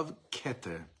sefira of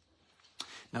keter.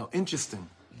 Now, interesting.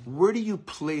 Where do you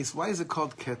place, why is it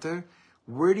called keter?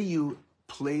 Where do you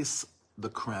place the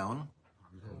crown?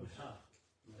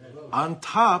 On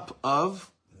top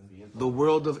of the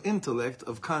world of intellect,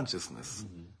 of consciousness.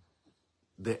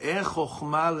 De'eh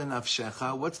chochma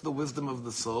lenafshecha. What's the wisdom of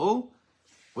the soul?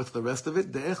 What's the rest of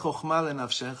it? De'eh chochma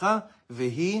lenafshecha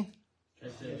vehi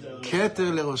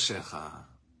keter leroshecha.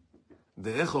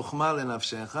 De'eh chochma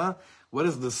lenafshecha. What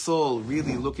is the soul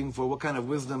really looking for? What kind of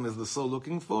wisdom is the soul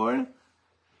looking for?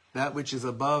 That which is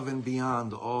above and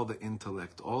beyond all the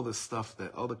intellect, all the stuff,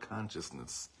 all the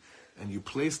consciousness. And you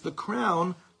place the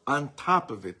crown on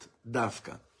top of it,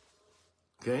 dafka.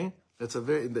 Okay?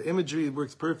 The imagery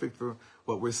works perfect for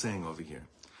what we're saying over here.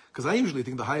 Because I usually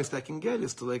think the highest I can get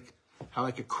is to how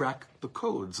I could crack the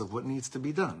codes of what needs to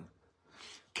be done.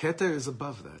 Keter is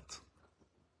above that.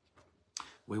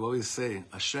 We always say,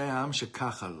 Ashrei ha'am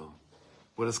shekacha lo.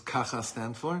 What does kacha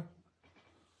stand for?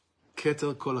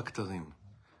 Keter kol haktarim.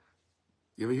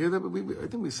 You ever hear that? I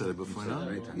think we said it before, no?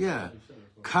 Right? Yeah.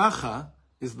 Kacha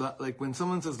is when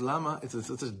someone says lama, it's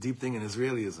such a deep thing in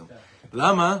Israelism.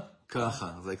 Lama,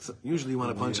 kacha. Usually you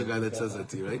want to punch a guy that says that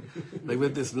to you, right?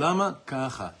 With this, lama,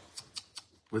 kacha.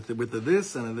 With the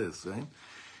this and a this, right?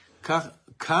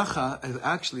 Kacha is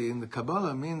actually in the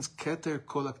Kabbalah means keter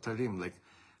kol haktarim,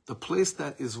 the place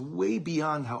that is way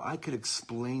beyond how I could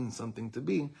explain something to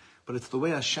be, but it's the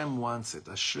way Hashem wants it.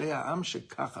 Ashrei ha'am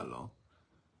shekacha lo.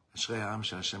 Ashrei ha'am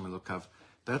she'Hashem elokav.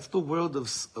 That's the world of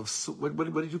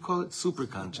what did you call it?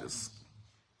 Superconscious.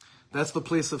 That's the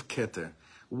place of keter.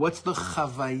 What's the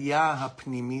chavaya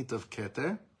hapnimit of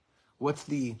keter? What's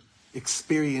the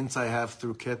experience I have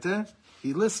through keter?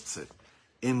 He lists it.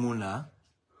 Emunah,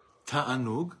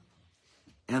 ta'anug,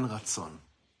 and ratzon.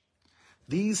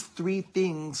 These 3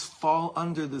 things fall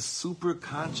under the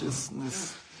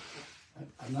superconsciousness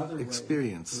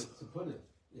experience. Way to put it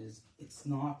is it's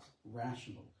not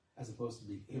rational as opposed to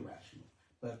being irrational.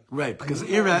 But because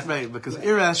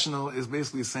irrational is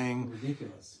basically saying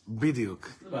ridiculous. Bidyuk.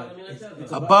 But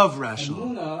it's above rational.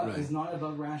 Emunah is not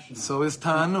above rational. So is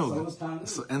ta'anug. So is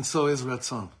ta'anug. And so is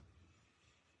ratzon.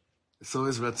 So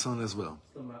is ratzon as well.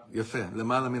 Yafeh,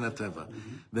 lemala min hateva.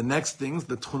 The next things,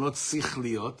 the tchunot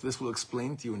sichliot, this will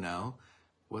explain to you now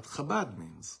what Chabad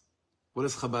means. What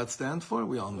does Chabad stand for?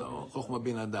 We all know. Chochma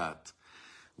bin adat.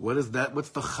 What is that? What's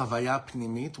the chavaya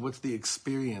pnimit? What's the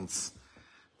experience,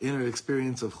 inner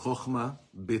experience of chochma,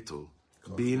 bitul.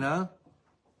 Bina,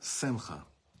 semcha.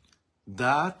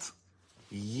 Dat,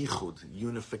 yichud,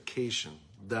 unification.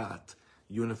 Dat,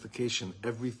 unification.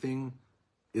 Everything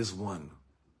is one.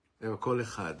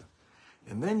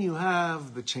 And then you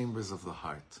have the chambers of the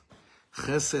heart.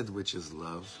 Chesed, which is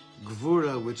love.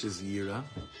 Gvura, which is yira.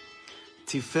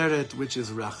 Tiferet, which is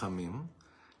Rachamim,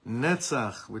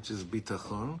 Netzach, which is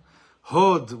Bitachon,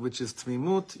 Hod, which is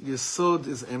Tmimut, Yesod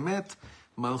is Emet,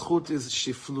 Malchut is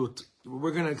Shiflut.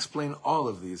 We're going to explain all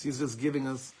of these. He's just giving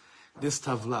us this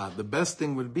Tavla. The best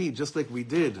thing would be, just like we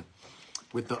did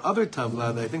with the other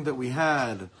Tavla that I think that we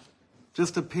had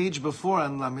just a page before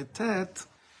on Lamitet,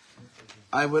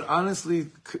 I would honestly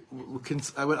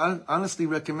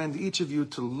recommend each of you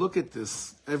to look at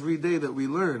this every day that we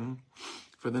learn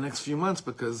for the next few months,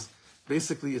 because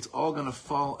basically it's all going to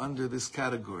fall under this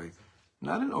category.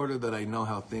 Not in order that I know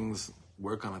how things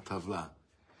work on a Tavla.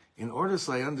 In order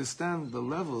so I understand the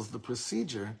levels, the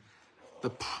procedure,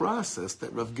 the process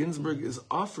that Rav Ginsburg is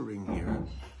offering here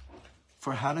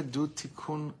for how to do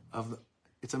tikkun of the...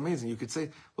 It's amazing. You could say,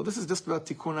 well, this is just about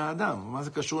tikkun ha'adam. Ma ze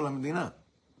kashur lamedina?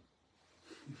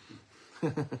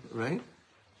 Right?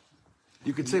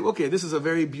 You could say, okay, this is a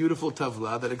very beautiful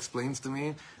tavla that explains to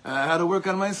me how to work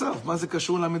on myself. Ma ze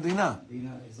kashur lamedina?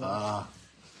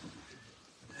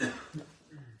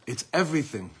 It's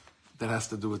everything that has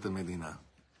to do with the Medina.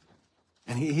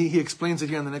 And he explains it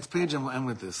here on the next page, and we'll end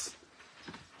with this.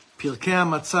 פרקי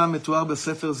המצה מתואר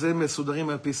בספר זה מסודרים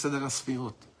על פי סדר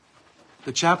הספירות.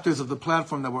 The chapters of the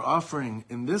platform that we're offering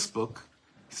in this book,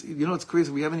 you know, it's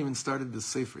crazy, we haven't even started this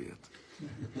sefer yet.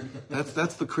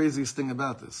 That's the craziest thing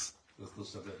about this.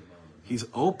 He's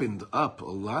opened up a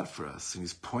lot for us, and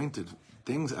he's pointed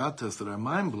things out to us that are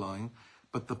mind-blowing,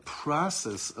 but the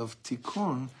process of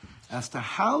tikkun as to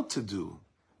how to do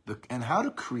and how to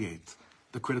create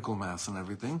the critical mass and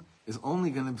everything is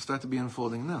only going to start to be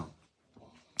unfolding now.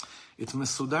 It's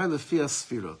מסודר לפי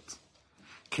הספירות.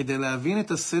 כדי להבין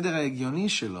את הסדר ההגיוני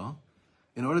שלו,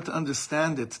 in order to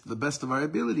understand it to the best of our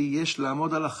ability, יש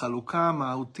לעמוד על החלוקה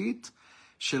המהותית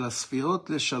של הספירות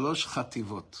לשלוש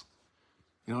חטיבות.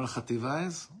 You know what a חטיבה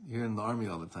is? You're in the army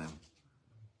all the time.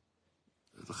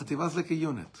 The חטיבה is like a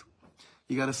unit.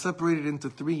 You got to separate it into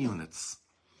 3 units.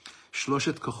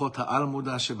 שלושת כוחות העל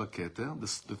מודע שבכתר,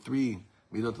 the 3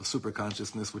 midot of super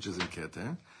consciousness which is in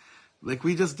Keter, like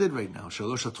we just did right now.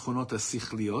 שלוש התכונות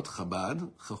השכליות, חב"ד,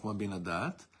 חוכמה בין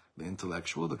הדעת, the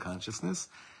intellectual, the consciousness,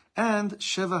 and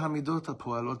שבע המידות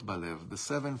הפועלות בלב, the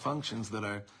 7 functions that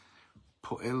are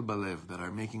פועל בלב, that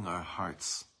are making our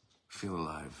hearts feel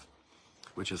alive,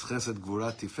 which is חסד,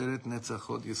 גבורה, תפארת, נצח,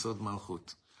 הוד, יסוד,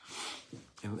 מלכות.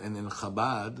 And in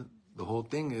Chabad, the whole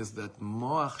thing is that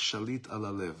moach shalit al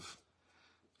halev.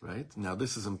 Right? Now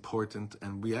this is important,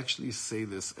 and we actually say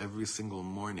this every single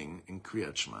morning in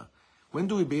Kriyat Shema. When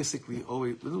do we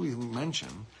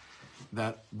mention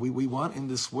that we want in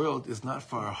this world is not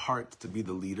for our heart to be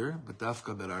the leader, but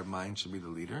dafka that our mind should be the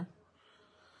leader?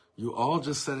 You all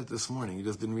just said it this morning. You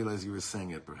just didn't realize you were saying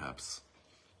it, perhaps.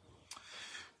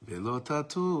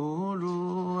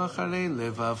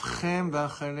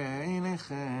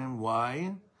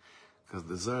 Why? Because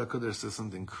the Zohar HaKodesh says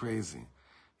something crazy.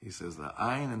 He says the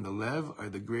Ayin and the Lev are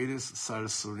the greatest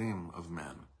sarsurim of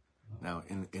man. Now,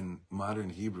 in modern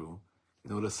Hebrew, you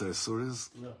know what a sarsur is?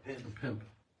 No, pimp.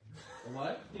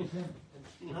 What?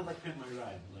 Not like pimp my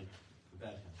ride, like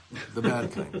the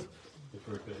bad kind.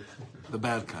 The bad kind. The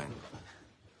bad kind.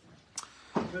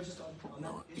 But just on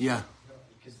that issue, Yeah.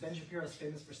 because Ben Shapiro is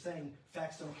famous for saying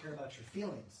facts don't care about your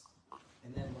feelings.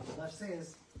 And then what the left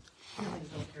says, feelings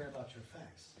don't care about your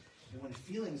facts. And when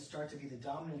feelings start to be the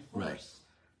dominant force, Right.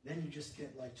 then you just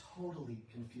get like totally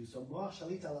confused. So moach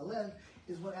shalit al halev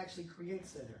is what actually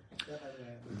creates seder.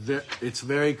 It's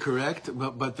very correct,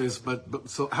 but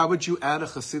so how would you add a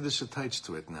Hasidic touch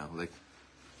to it now? Like,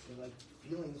 So like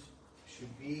feelings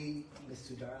should be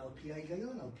mesudar al pi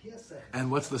hahigayon, al pi hasechel. and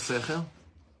what's the sechel?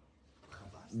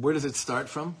 Where does it start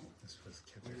from?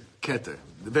 Keter.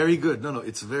 Very good. No,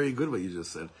 it's very good what you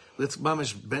just said. Let's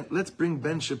bring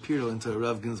Ben Shapiro into a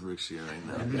Rav Ginsburg shir right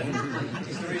now. 100%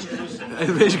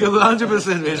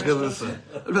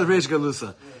 Reish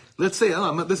Galusa. Let's say,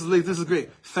 this is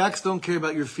great. Facts don't care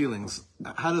about your feelings.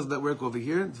 How does that work over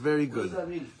here? It's very What good. does that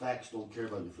mean, facts don't care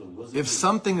about your feelings? What does that If mean?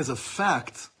 something is a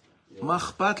fact, מה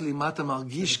אכפת לי, מה אתה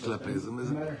מרגיש כלפי זה? No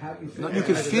matter how you feel. You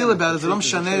can feel about it, זה לא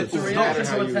משנה It's a reaction עובדות.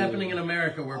 to what's happening in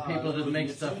America, where people just make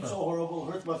It's stuff so up. horrible,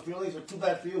 hurts my feelings, or too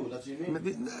bad for you. That's what you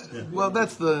mean? Well,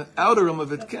 that's the outer room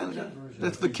of it, Ken.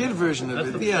 That's the kid version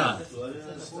of it, yeah.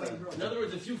 In other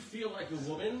words, if you feel like a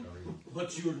woman, but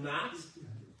you're not,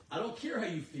 I don't care how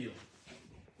you feel.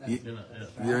 You're not,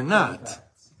 yeah. You're not.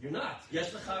 You're not.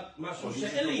 יש לך משהו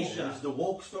שאין לי אישה. It's the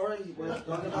woke story we're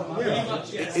talking about? Pretty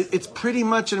much, yes. It's pretty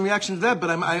much in reaction to that,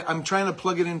 but I'm trying to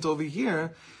plug it into over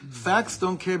here. Facts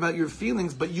don't care about your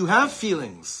feelings, but you have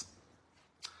feelings.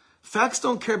 Facts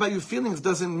don't care about your feelings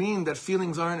doesn't mean that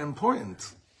feelings aren't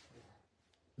important.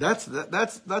 That's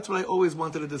what I always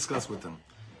wanted to discuss with him.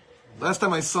 Last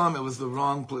time I saw him, it was the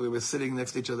wrong place. We were sitting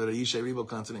next to each other at a Yishay Rebo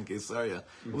concert in Caesarea.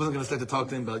 I wasn't going to start to talk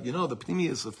to him about, the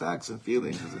pnimius of facts and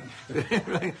feelings.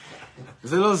 Right?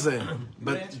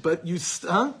 But you,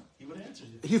 huh? He would answer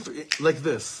you. Like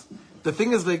this. The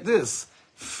thing is like this.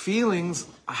 Feelings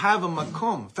have a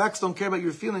makom. Facts don't care about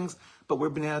your feelings, but we're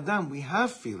bnei Adam. We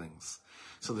have feelings.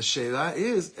 So the sheila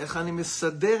is, ech ani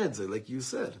misader et ze, like you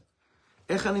said.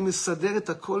 Ech ani misader et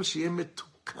hakol sheyeh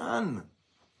metukan.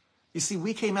 You see,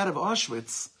 we came out of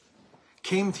Auschwitz,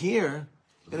 came here,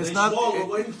 and it's not. They're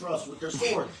waiting for us with their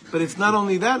swords. But it's not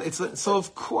only that. So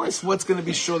of course, what's going to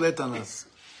be sholet on us?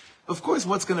 Of course,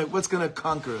 what's going to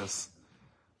conquer us?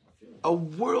 A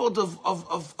world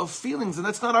of feelings, and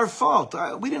that's not our fault.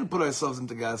 We didn't put ourselves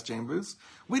into gas chambers.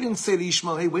 We didn't say to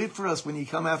Ishmael, "Hey, wait for us when you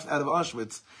come out of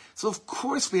Auschwitz." So of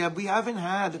course we haven't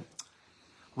had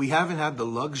the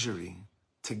luxury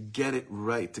to get it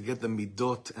right, to get the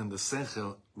midot and the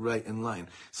sechel right in line.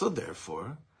 So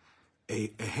therefore,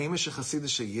 a Hamish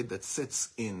Hasidic Yid that sits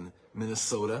in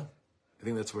Minnesota, I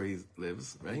think that's where he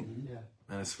lives, right? Yeah.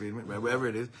 Manus Friedman, right, wherever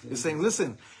it is saying,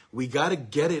 listen, we got to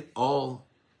get it all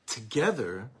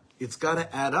together. It's got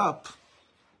to add up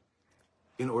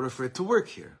in order for it to work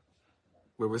here,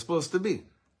 where we're supposed to be.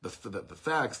 The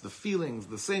facts, the feelings,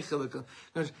 the seichel,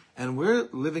 and we're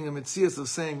living a mitzias of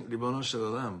saying, Ribono shel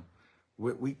Olam,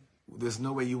 there's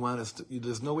no way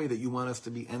there's no way that you want us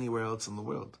to be anywhere else in the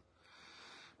world.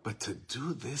 But to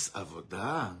do this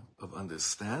avodah of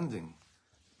understanding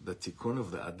the tikkun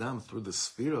of the Adam through the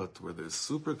sefirot, where there's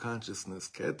super consciousness,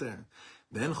 keter,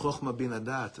 then chokhmah bin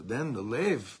adat, then the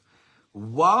lev,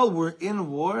 while we're in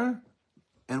war,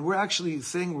 and we're actually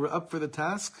saying we're up for the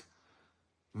task,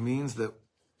 means that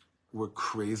we're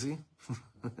crazy,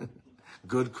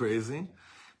 good crazy,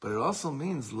 but it also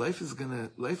means life is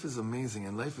amazing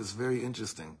and life is very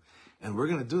interesting, and we're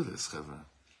gonna do this, chavra.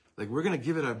 Like we're gonna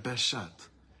give it our best shot.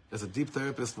 As a deep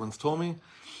therapist once told me,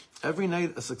 every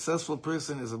night a successful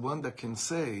person is the one that can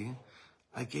say,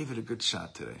 "I gave it a good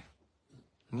shot today,"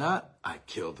 not "I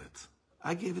killed it."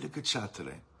 I gave it a good shot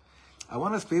today. I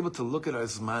want us to be able to look at our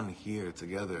zman here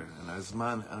together, and our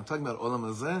zman, and I'm talking about olam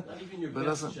hazeh, Not even your but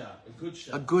best also shot, a good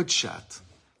shot. a good shot.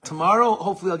 Tomorrow,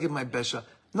 hopefully, I'll give my best shot.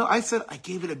 No, I said I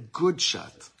gave it a good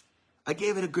shot. I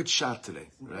gave it a good shot today,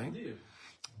 right?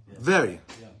 Very,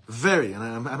 and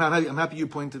I'm happy you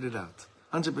pointed it out.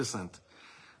 100%.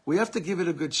 We have to give it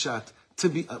a good shot.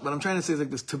 What I'm trying to say is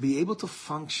like this: to be able to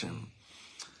function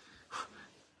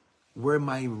where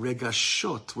my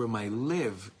regashot, where my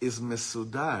live is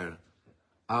mesudar,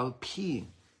 al pi,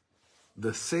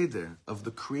 the seder of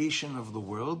the creation of the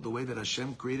world, the way that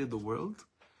Hashem created the world,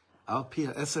 al pi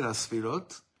ha'eser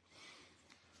sefirot,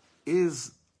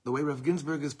 is the way Rav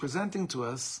Ginsburg is presenting to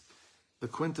us the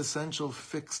quintessential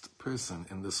fixed person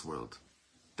in this world.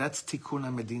 That's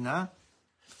tikkun Medina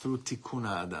through tikkun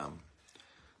Adam.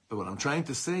 But what I'm trying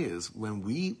to say is, when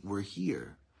we were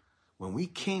here, when we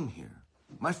came here,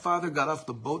 my father got off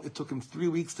the boat. It took him 3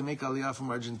 weeks to make Aliyah from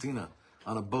Argentina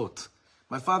on a boat.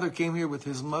 My father came here with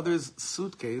his mother's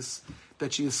suitcase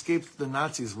that she escaped the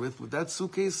Nazis with. With that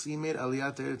suitcase, he made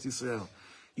Aliyah to Eretz Yisrael.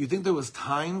 You think there was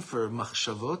time for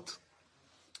machshavot?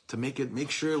 To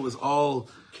make sure it was all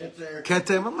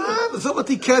keter. Mama, עזוב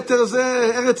אותי keter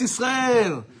זה ארץ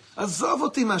ישראל. עזוב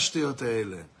אותי מהשטויות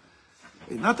האלה.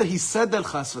 Not that he said that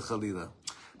chas v'chalila,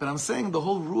 but I'm saying the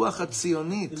whole ruach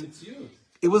hatzionit.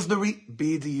 It was the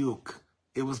b'diuk.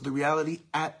 It was the reality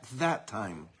at that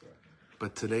time.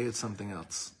 But today it's something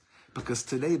else. Because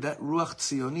today that ruach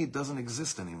tzionit doesn't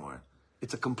exist anymore.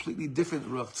 It's a completely different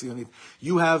ruach tzionit.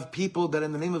 You have people that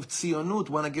in the name of tzionut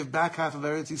want to give back half of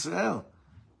Eretz Yisrael.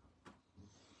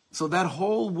 So that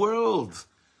whole world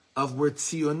of where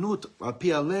tzionut, al pi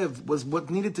alev, was what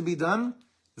needed to be done,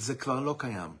 ze kvar lo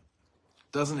kayam.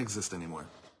 Doesn't exist anymore.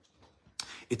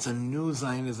 It's a new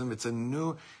Zionism.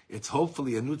 It's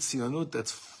hopefully a new tzionut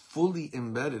that's fully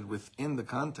embedded within the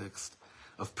context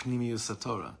of Pnimius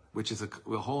HaTorah, which is a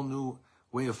whole new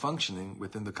way of functioning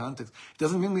within the context. It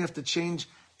doesn't mean we have to change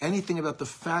anything about the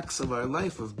facts of our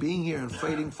life, of being here and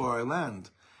fighting for our land.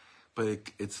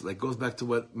 But it's like goes back to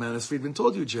what Manus Friedman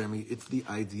told you, Jeremy. It's the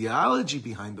ideology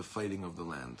behind the fighting of the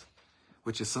land,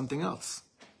 which is something else.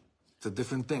 It's a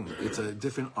different thing. It's a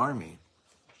different army.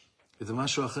 It's a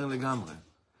mashu acher legamre.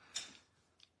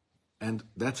 And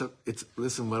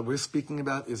listen, what we're speaking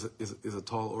about is a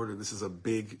tall order. This is a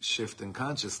big shift in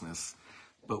consciousness.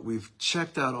 But we've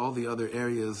checked out all the other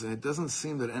areas, and it doesn't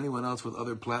seem that anyone else with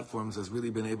other platforms has really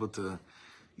been able to,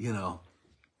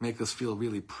 make us feel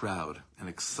really proud and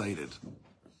excited.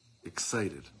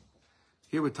 Excited.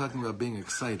 Here we're talking about being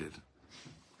excited.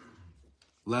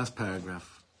 Last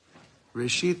paragraph.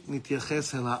 Reshit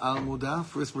nityaches el ha'al muda.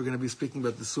 First, we're going to be speaking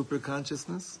about the super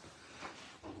consciousness.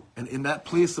 And in that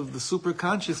place of the super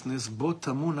consciousness, bo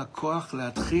tamun ha'koach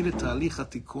le'atchil et ta'alich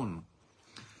ha'tikun.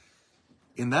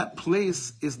 In that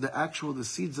place is the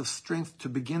seeds of strength to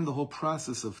begin the whole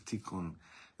process of tikkun.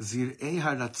 Zir'ei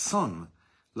haratzon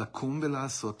lakum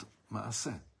ve'la'asot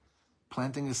ma'aseh.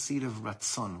 Planting a seed of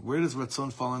ratzon. Where does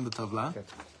ratzon fall in the tavla?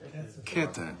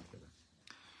 Keter.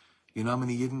 You know how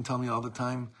many Yidden tell me all the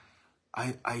time,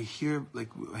 I hear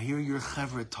your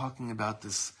chevra talking about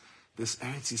this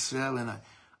Eretz Yisrael, and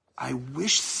I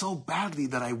wish so badly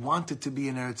that I wanted to be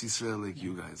in Eretz Yisrael like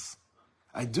you guys.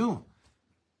 I do.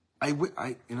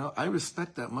 I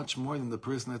respect that much more than the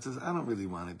person that says, I don't really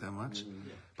want it that much.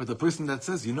 But the person that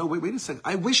says, wait a second,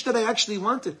 I wish that I actually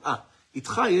wanted.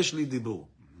 Itcha yesh li dibur.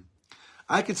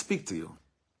 I could speak to you.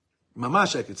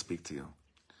 Mamash, I could speak to you.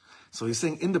 So he's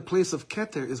saying in the place of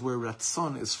Keter is where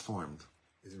Ratzon is formed.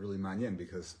 It's really manyan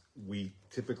because we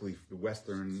typically, the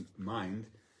Western mind,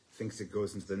 thinks it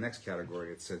goes into the next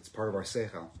category. It's part of our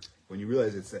seichel. When you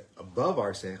realize it's above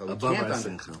our seichel,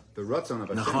 the Ratzon of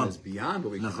Hashem is beyond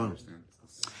what we can understand.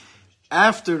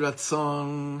 After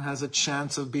Ratzon has a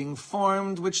chance of being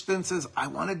formed, which then says, I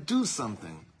want to do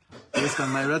something. Based on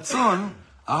my Ratzon,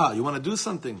 you want to do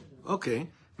something. Okay,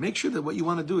 make sure that what you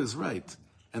want to do is right.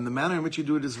 And the manner in which you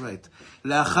do it is right.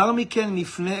 Then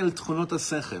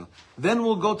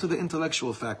we'll go to the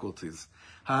intellectual faculties.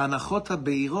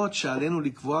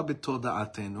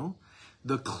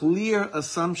 The clear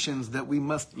assumptions that we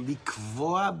must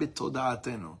likvoa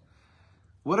betoda'atenu.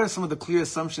 What are some of the clear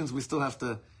assumptions we still have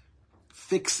to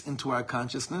fix into our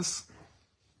consciousness?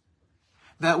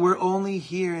 That we're only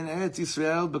here in Eretz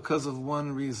Yisrael because of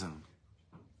one reason.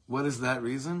 What is that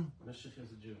reason? Mashiach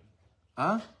is a Jew.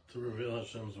 To reveal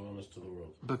Hashem's oneness to the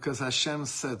world. Because Hashem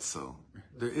said so.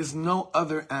 There is no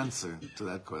other answer to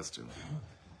that question.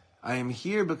 I am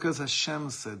here because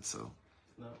Hashem said so.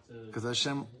 Because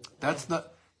Hashem, that's the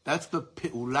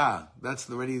pe'ula. That's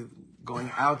already going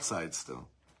outside still.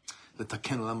 The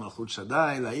taken olam malchut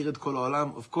shaddai, la'ir et kol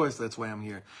olam. Of course, that's why I'm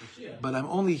here. But I'm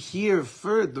only here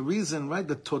for the reason, right?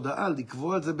 The toda'ah,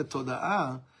 likvor ze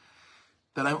betoda'ah.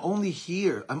 That I'm only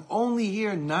here. I'm only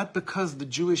here not because the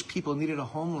Jewish people needed a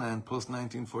homeland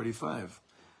post-1945.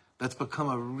 That's become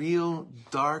a real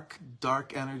dark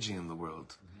energy in the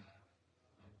world.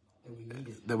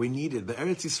 That we needed. The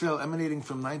Eretz Yisrael emanating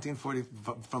from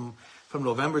from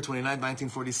November 29,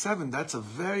 1947,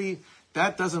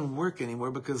 that doesn't work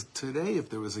anymore because today, if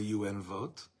there was a UN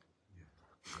vote,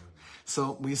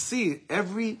 so we see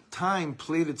every time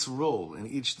played its role in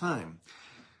each time.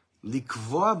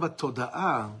 Likvoa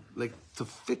batoda'ah, like to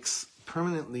fix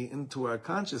permanently into our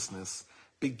consciousness,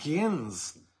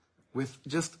 begins with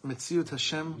just Metziut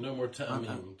Hashem. No more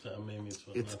ta'amim. Ta'amim is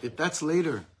what that's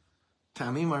later.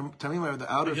 Ta'amim are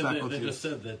the outer faculties. They just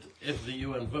said that if the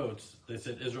UN votes, they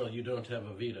said, Israel, you don't have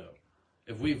a veto.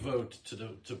 If we vote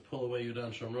to pull away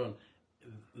Yudan Shomron,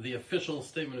 the official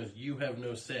statement is you have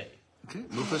no say. Okay,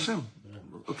 Baruch Hashem.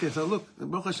 Okay, so look,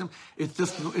 Baruch Hashem. It's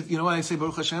just, you know why I say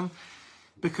Baruch Hashem?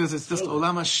 Because it's just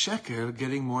Olam HaSheker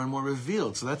getting more and more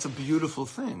revealed. So that's a beautiful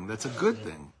thing. That's a good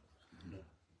thing.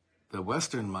 The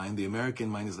Western mind, the American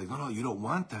mind is like, no, you don't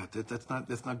want that.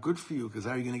 That's not good for you because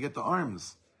how are you going to get the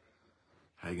arms?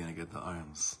 How are you going to get the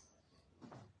arms?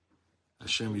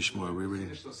 Hashem Yishmor, we really...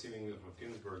 The initial seeming of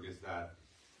Ginsburg is that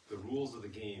the rules of the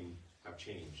game have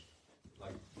changed.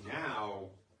 Like now,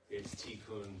 it's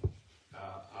Tikkun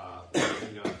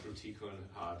Medina through Tikkun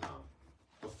Ha'adam.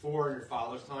 Before in your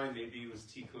father's time, maybe it was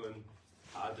Tikkun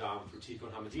Ha'adam through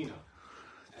Tikkun HaMedina.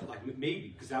 Like maybe,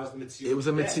 because that was the Mitzvah. It was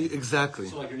a Mitzvah, exactly.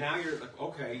 So like now you're like,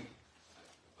 okay,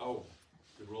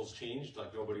 the rules changed,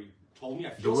 like nobody told me. I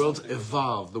feel the world's something.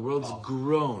 Evolved, the world's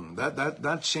grown.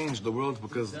 That changed the world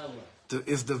because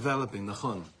it's developing.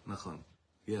 Nachon.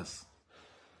 Yes.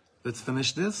 Let's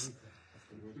finish this.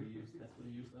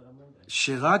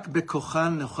 שרק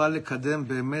בכוחן נוכל לקדם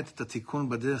באמת את התיקון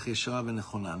בדרך ישרה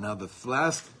ונכונה.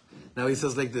 Now he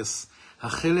says like this,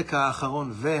 החלק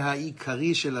האחרון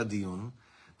והעיקרי של הדיון,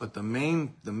 but the main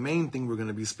thing we're going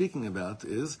to be speaking about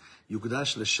is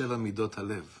יוקדש לשבע מידות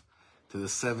הלב, to the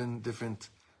 7 different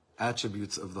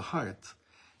attributes of the heart,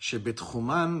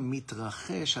 שבתחומן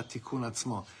מתרחש התיקון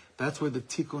עצמו. That's where the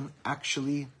tikkun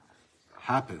actually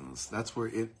happens. That's where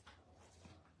it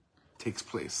takes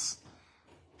place.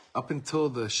 Up until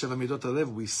the Sheva Midot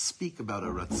Alev, we speak about a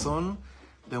Ratzon,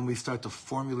 then we start to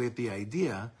formulate the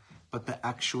idea, but the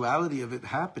actuality of it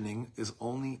happening is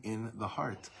only in the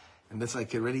heart. And that's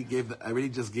like I already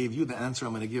just gave you the answer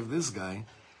I'm going to give this guy.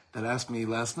 that asked me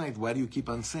last night, why do you keep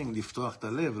on saying liftoach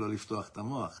talev lo liftoach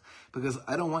tamoach? Because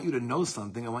I don't want you to know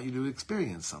something, I want you to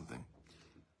experience something.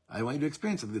 I want you to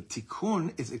experience it. The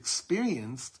tikkun is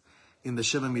experienced in the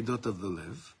Sheva Midot of the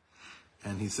Lev.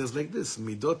 And he says like this,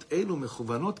 Midot elu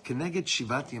mechuvanot keneged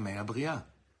shivat yemei abriya.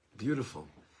 Beautiful.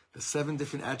 The 7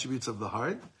 different attributes of the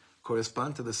heart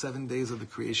correspond to the 7 days of the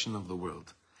creation of the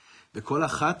world. V'kol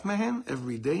achat mehen,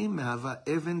 every day, mehava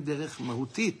even derech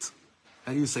mahutit.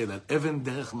 How do you say that? Even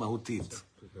derech mahutit.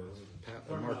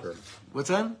 Marker. What's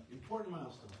that? Important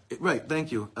milestone. Right,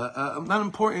 thank you. Not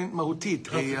important, mahutit.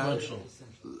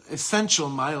 Essential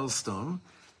milestone.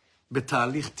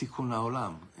 B'talich tikkun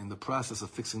ha'olam. In the process of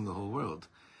fixing the whole world.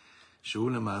 Shu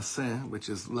lemaaseh, which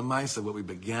is lemaisa, what we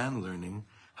began learning.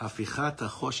 Hafichat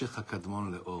ha'choshech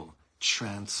ha'kadmon le'or.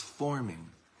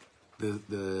 Transforming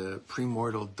the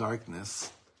premortal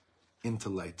darkness into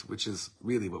light, which is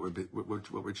really what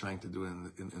we're trying to do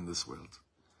in this world.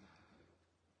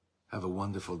 Have a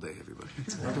wonderful day, everybody.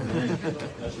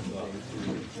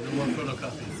 No more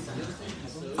photocopies.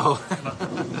 Oh.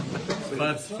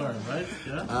 5 star, right?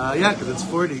 Yeah? Yeah, because it's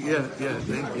 40. Yeah,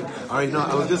 thank you. All right, no,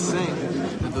 I was just saying,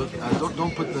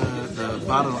 don't put the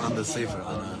bottle on the sefer,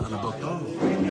 on a book.